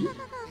 honey.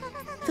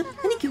 The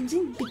honeycombs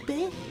in, Big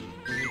Bear.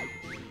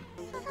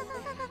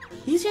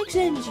 Here's your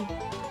extra energy.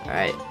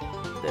 Alright.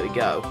 There we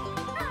go.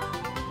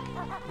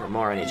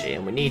 More energy,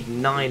 and we need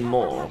 9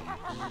 more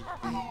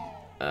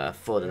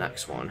for the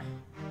next one.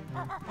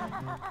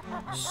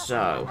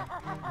 So,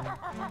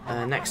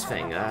 next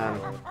thing,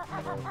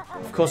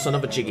 of course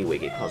another Jiggy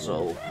Wiggy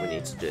puzzle we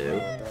need to do.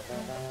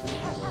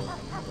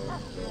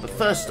 But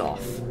first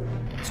off,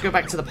 let's go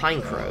back to the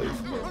Pine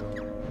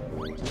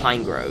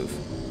Grove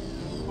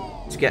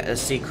to get a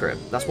secret.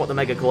 That's what the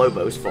Mega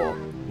Globo's for.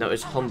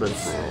 Notice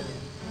Humber's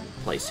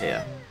place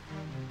here.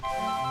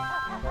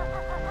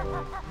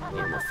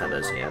 Need more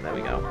feathers here, there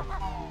we go.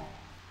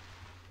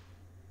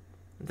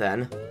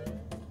 Then...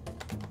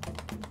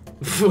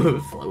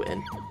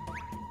 floating.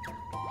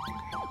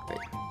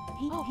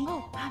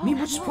 Me,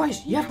 what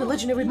surprise! You have the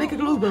legendary Mega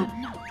Globo! Do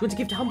you want to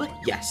give to Humber?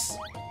 Yes.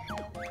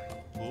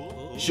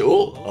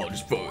 Sure, I'll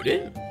just throw it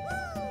in.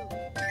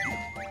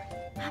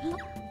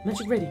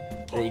 Magic ready.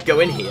 Then you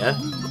go in here,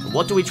 and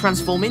what do we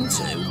transform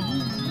into?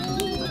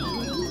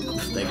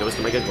 There goes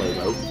the Mega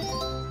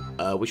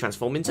Globo. We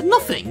transform into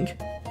nothing!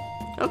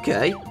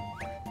 Okay.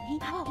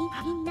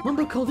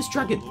 Mumbo call this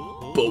dragon.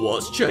 But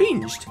what's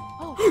changed?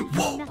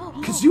 Whoa!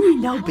 Kazooie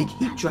now big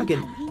heat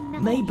dragon.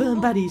 May burn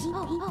baddies.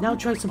 Now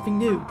try something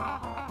new.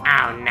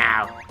 Oh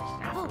no.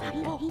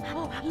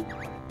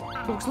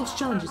 Fox lost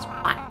challenges.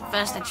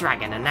 First a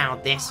dragon and now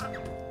this.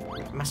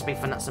 It must be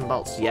for nuts and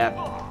bolts. Yeah,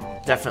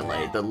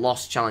 definitely. The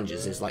lost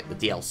challenges is like the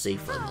DLC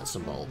for nuts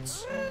and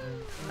bolts.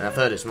 And I've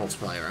heard it's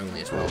multiplayer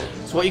only as well.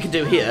 So what you can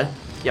do here,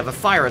 you have a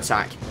fire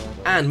attack,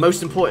 and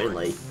most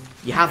importantly,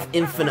 you have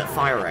infinite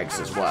fire eggs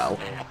as well.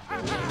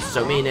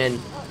 So meaning,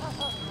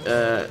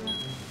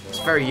 it's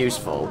very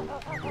useful,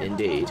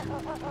 indeed.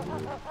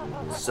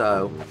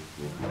 So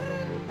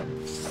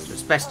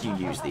it's best you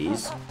use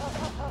these.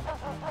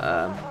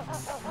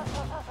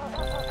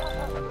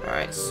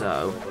 Alright,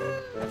 so...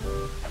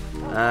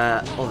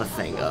 other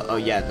thing, oh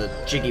yeah, the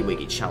Jiggy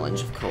Wiggy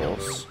challenge, of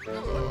course.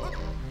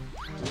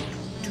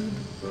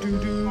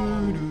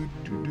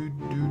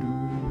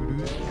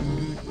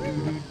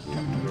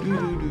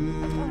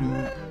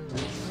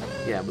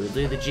 Yeah, we'll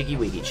do the Jiggy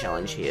Wiggy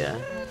challenge here.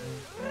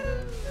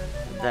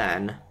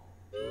 Then...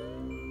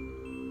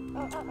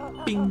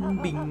 bing,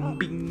 bing,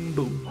 bing,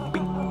 boom,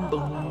 bing,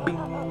 boom,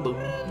 bing, boom.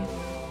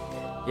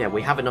 Yeah,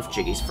 we have enough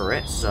Jiggies for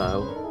it,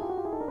 so...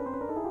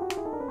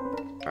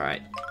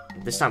 Alright.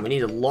 This time we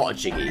need a lot of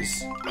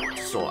Jiggies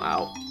to sort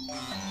out.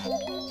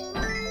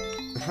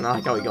 And I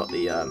like how we got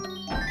the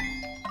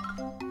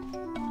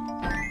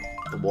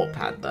warp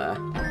pad there.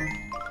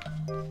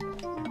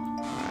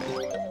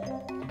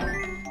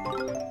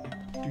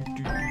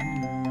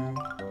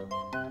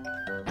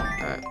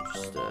 Alright,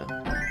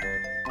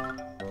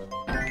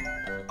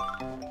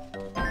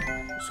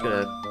 just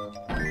gonna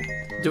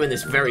doing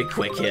this very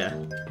quick here.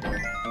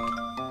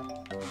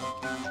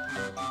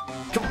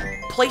 Come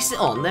on, place it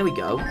on, there we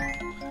go.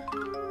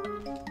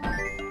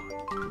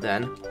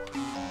 Then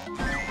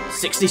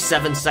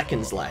 67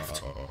 seconds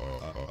left.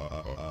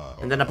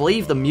 And then I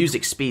believe the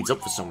music speeds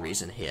up for some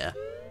reason here.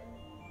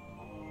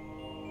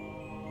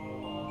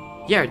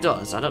 Yeah, it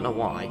does. I don't know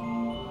why.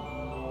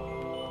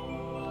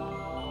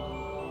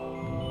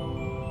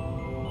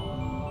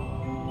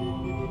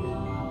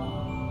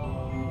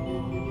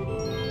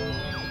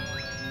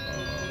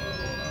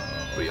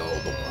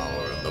 Behold the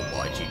power of the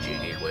mighty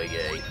Jiggy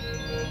Wiggy.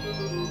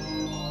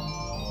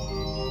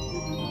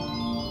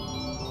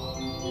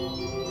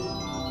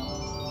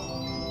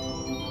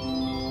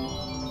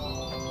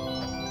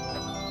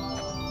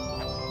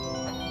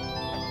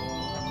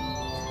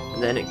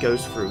 And then it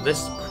goes through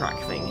this crack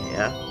thing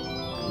here,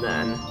 and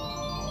then...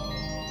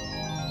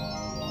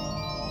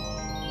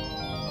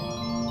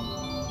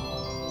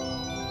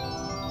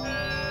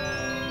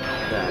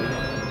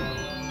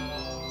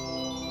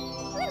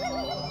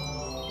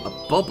 a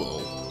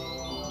bubble.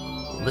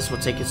 This will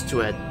take us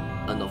to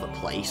another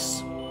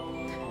place.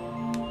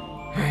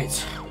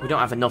 Right, we don't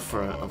have enough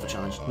for another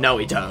challenge. No,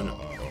 we don't.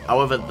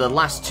 However, the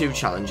last two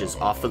challenges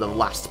are for the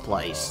last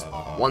place.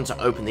 One to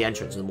open the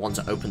entrance and one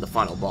to open the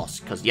final boss.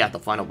 Because, yeah, the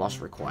final boss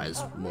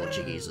requires more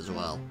jiggies as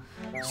well.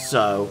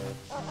 So,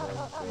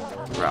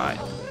 right.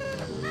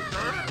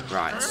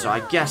 Right, so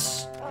I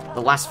guess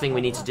the last thing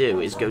we need to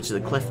do is go to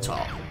the cliff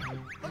top.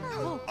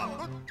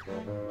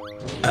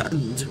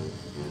 And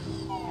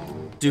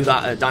do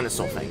that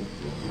dinosaur thing.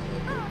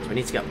 So we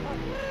need to get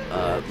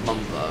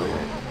Mumbo.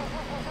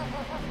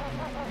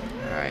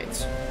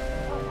 Alright.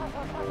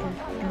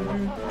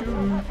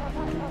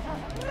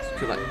 Let's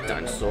kill that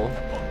dinosaur.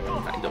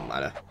 In fact, it don't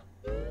matter.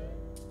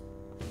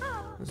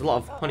 There's a lot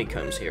of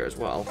honeycombs here as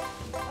well.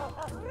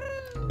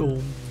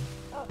 Boom.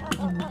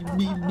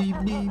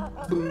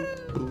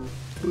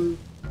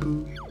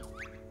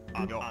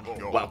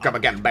 Welcome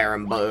again,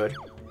 Baron Bird.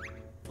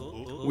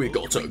 We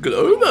got a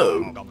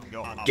Globo!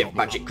 Give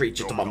magic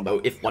creature to Mumbo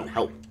if want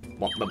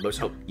Mumbo's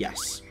help?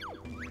 Yes.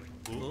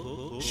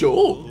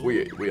 Sure,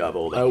 we have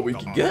all the help we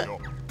can get.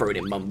 Throw it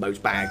in Mumbo's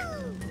bag.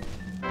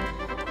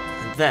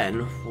 And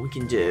then, what we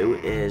can do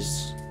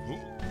is...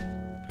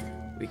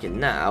 we can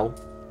now...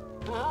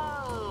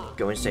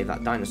 go and save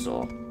that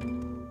dinosaur.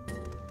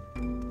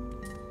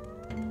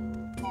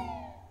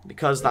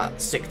 Because that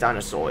sick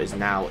dinosaur is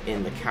now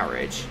in the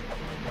carriage...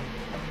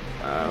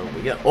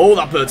 we get... oh,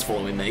 that bird's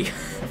following me!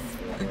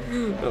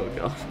 Oh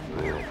god.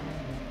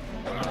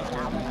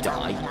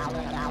 Die.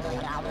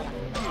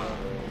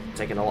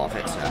 Taking a lot of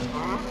hits there.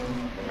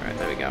 Alright,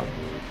 there we go.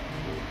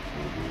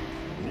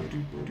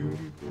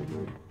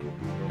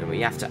 Then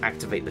we have to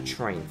activate the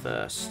train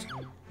first.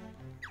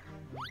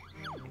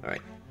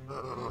 Alright.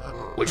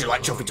 Would you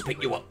like Chuffy to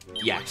pick you up?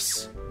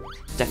 Yes.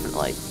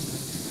 Definitely.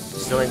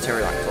 Still in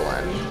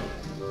Terrydactyland.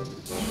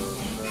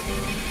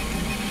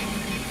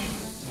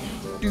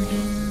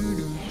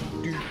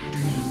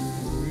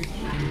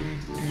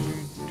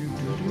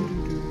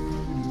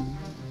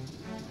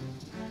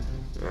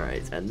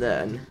 Right, and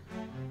then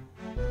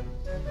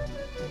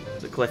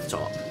the cliff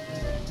top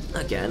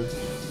again.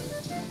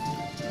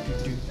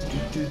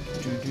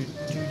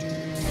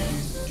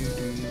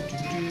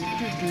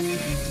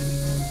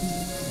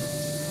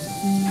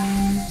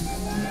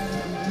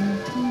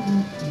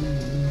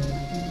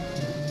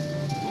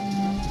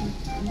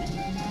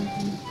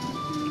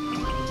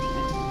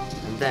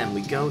 And then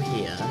we go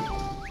here.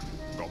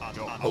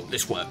 Hope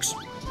this works.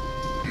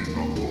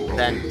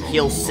 Then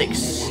heal 6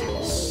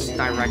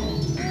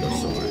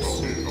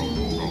 Styracosaurus.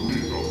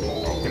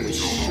 Then we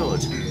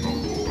should be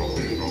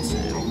able to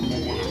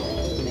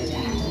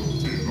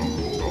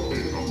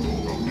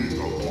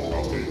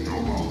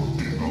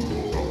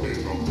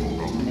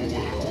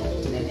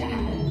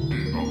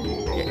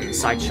get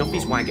inside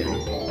Chuffy's wagon.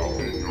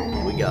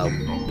 Here we go.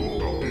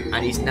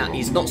 And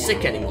he's not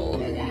sick anymore.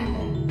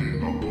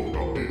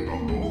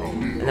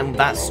 And then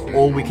that's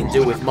all we can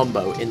do with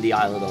Mumbo in the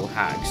Island of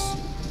Hags.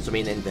 So I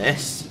mean, in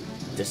this,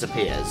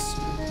 disappears.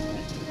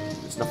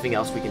 There's nothing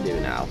else we can do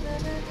now.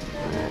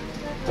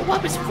 But what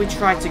happens if we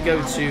try to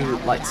go to,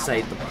 like,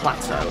 say, the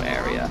plateau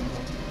area?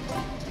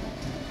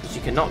 Because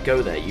you cannot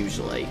go there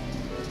usually.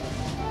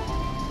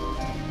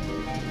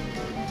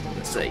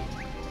 Let's see.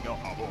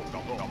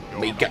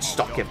 We get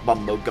stuck if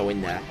Mumbo go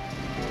in there.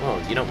 Well,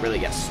 you don't really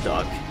get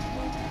stuck.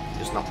 You're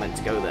just not meant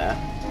to go there.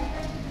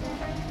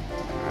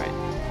 Alright.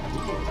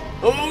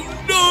 Oh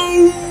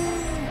no!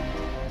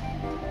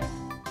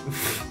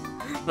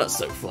 That's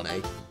so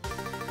funny.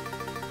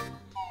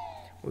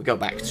 We'll go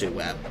back to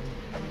where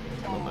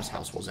Mumbo's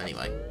house was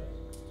anyway.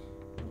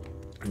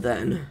 And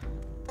then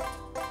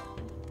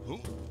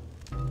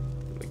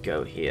we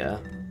go here.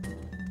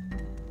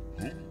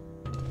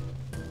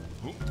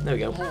 There we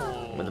go.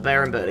 With a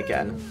bear and bird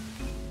again.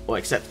 Or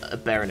except a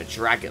bear and a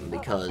dragon,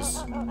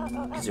 because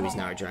Kazooie's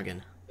now a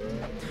dragon.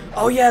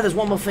 Oh yeah, there's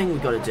one more thing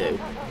we've got to do.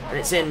 And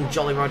it's in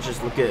Jolly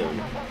Roger's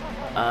Lagoon.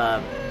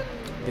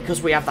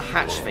 Because we have the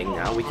hatch thing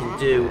now, we can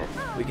do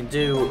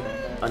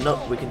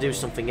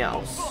something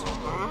else.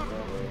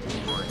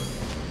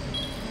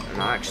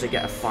 And I actually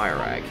get a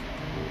fire egg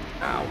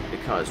now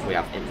because we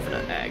have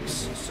infinite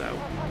eggs. So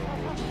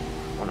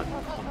I want to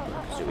pop a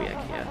Kazooie egg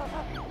here.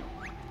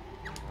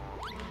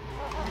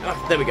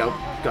 Oh, there we go,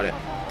 got it.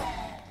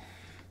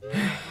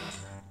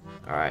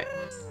 All right.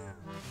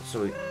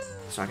 So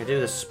I can do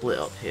the split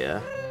up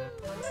here.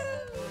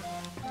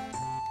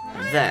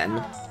 And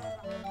then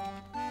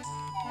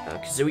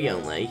Kazooie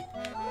only.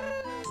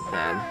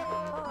 Then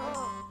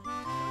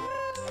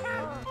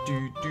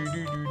And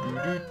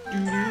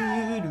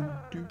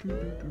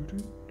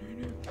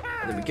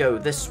then we go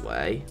this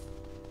way.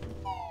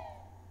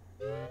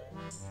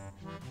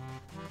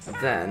 And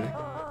then,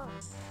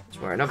 that's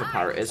where another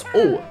pirate is.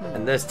 Oh,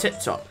 and there's Tip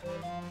Top.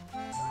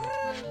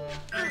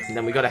 And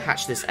then we gotta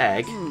hatch this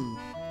egg.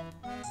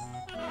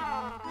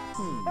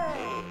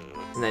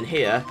 And then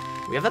here,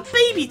 we have a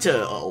baby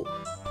turtle.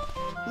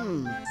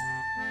 And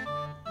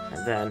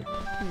then...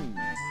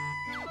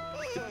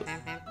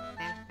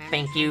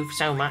 Thank you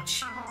so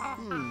much.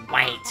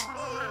 Wait,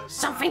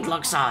 something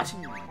looks odd.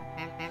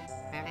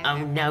 Oh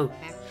no,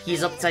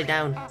 he's upside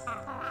down.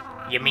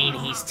 You mean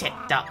he's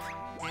tipped up?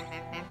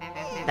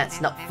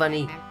 That's not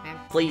funny.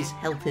 Please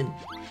help him.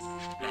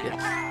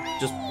 Yeah,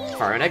 just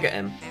fire an egg at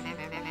him.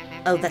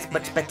 Oh, that's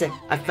much better.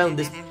 I found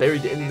this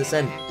buried in the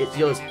sand. It's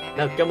yours.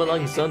 Now come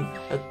along, son.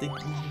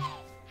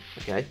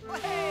 Okay.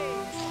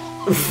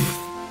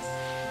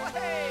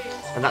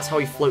 And that's how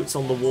he floats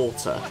on the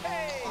water.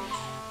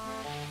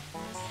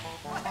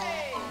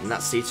 And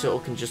that sea turtle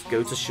can just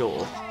go to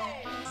shore.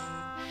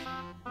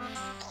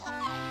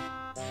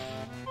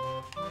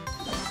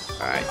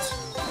 Alright.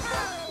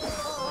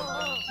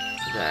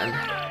 Then...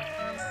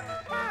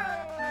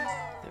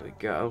 there we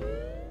go.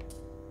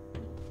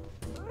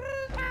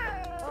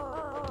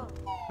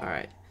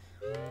 Alright.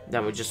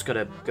 Then we're just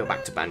gonna go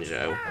back to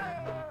Banjo.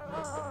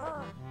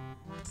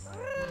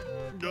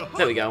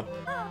 There we go.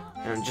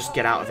 And just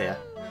get out of here.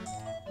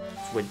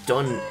 We're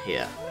done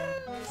here.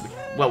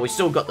 Well, we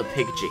still got the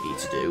pig jiggy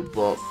to do,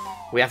 but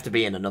we have to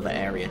be in another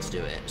area to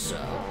do it, so...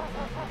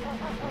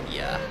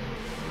 yeah.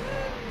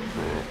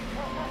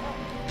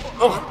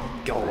 Oh!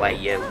 Go away,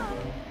 you!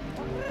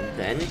 And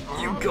then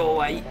you go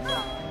away!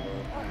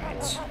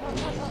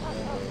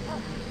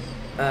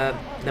 Right.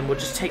 Then we'll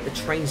just take the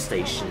train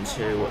station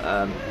to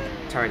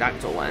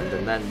Terrydactyland,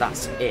 and then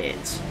that's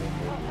it.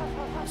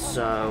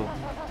 So...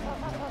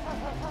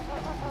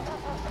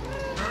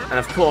 and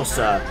of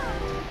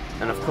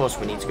course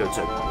we need to go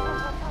to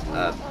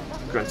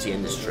Grunty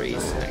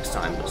Industries next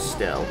time, but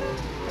still.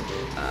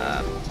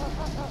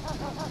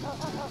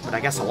 But I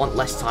guess I want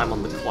less time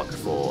on the clock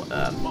for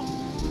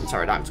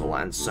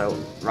Terrydactyland, so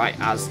right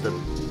as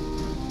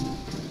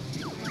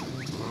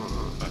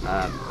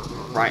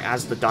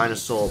the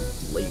dinosaur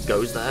lead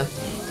goes there,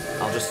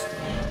 I'll just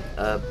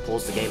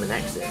pause the game and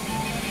exit.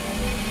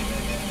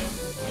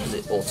 Because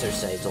it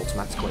auto-saves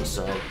automatically,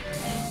 so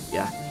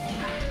yeah.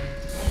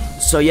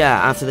 So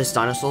yeah, after this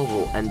dinosaur,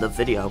 we'll end the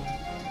video.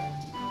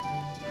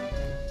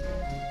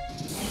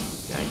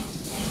 Okay.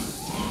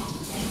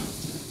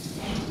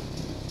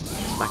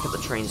 Back at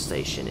the train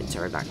station in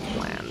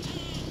Terrydactyland.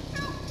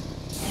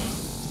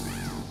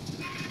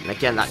 And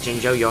again, that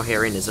Jinjo you're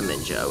hearing is a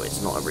Minjo,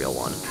 it's not a real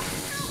one.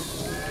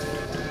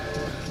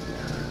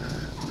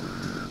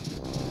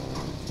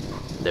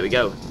 There we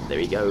go, there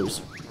he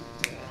goes.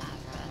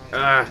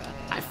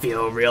 I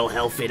feel real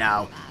healthy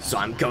now, so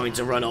I'm going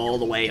to run all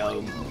the way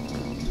home.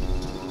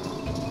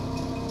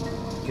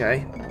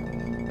 Okay.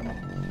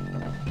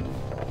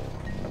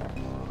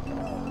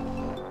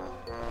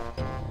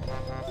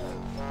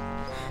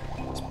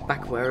 It's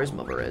back where his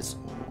mother is.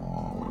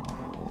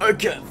 I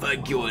can't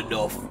thank you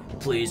enough.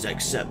 Please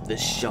accept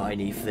this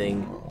shiny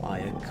thing I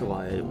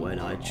acquired when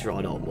I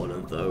trod on one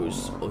of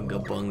those Unga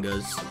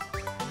Bungas.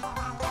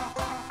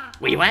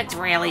 We worked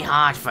really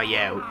hard for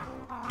you.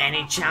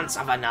 Any chance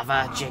of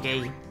another,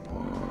 Jiggy?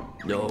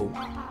 No.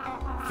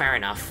 Fair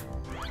enough.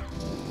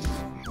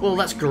 Well,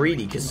 that's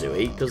greedy,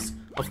 Kazooie, because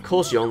of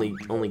course you're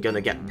only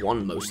gonna get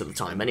one most of the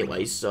time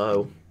anyway,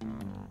 so...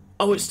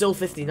 oh, it's still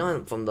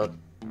 59 from the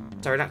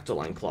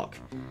Terrydactyland clock.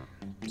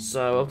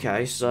 So,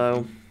 okay,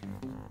 so...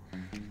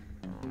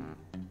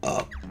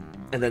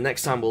 and then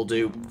next time we'll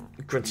do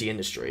Grunty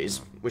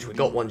Industries, which we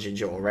got one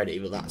Jinjo already,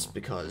 but that's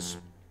because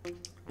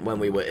when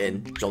we were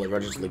in Jolly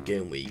Roger's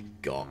Lagoon we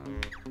got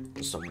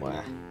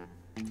somewhere.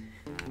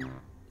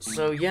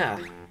 So, yeah.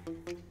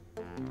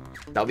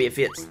 That'll be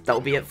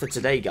it for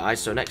today, guys.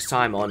 So next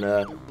time on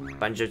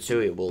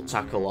Banjo-Tooie, we'll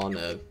tackle on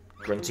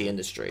Grunty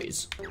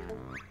Industries,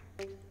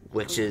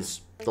 which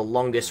is the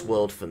longest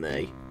world for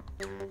me,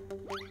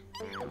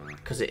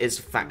 because it is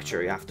a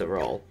factory after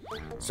all.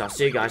 So I'll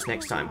see you guys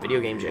next time. Video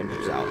Game James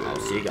is out. I'll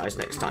see you guys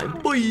next time.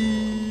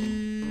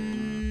 Bye!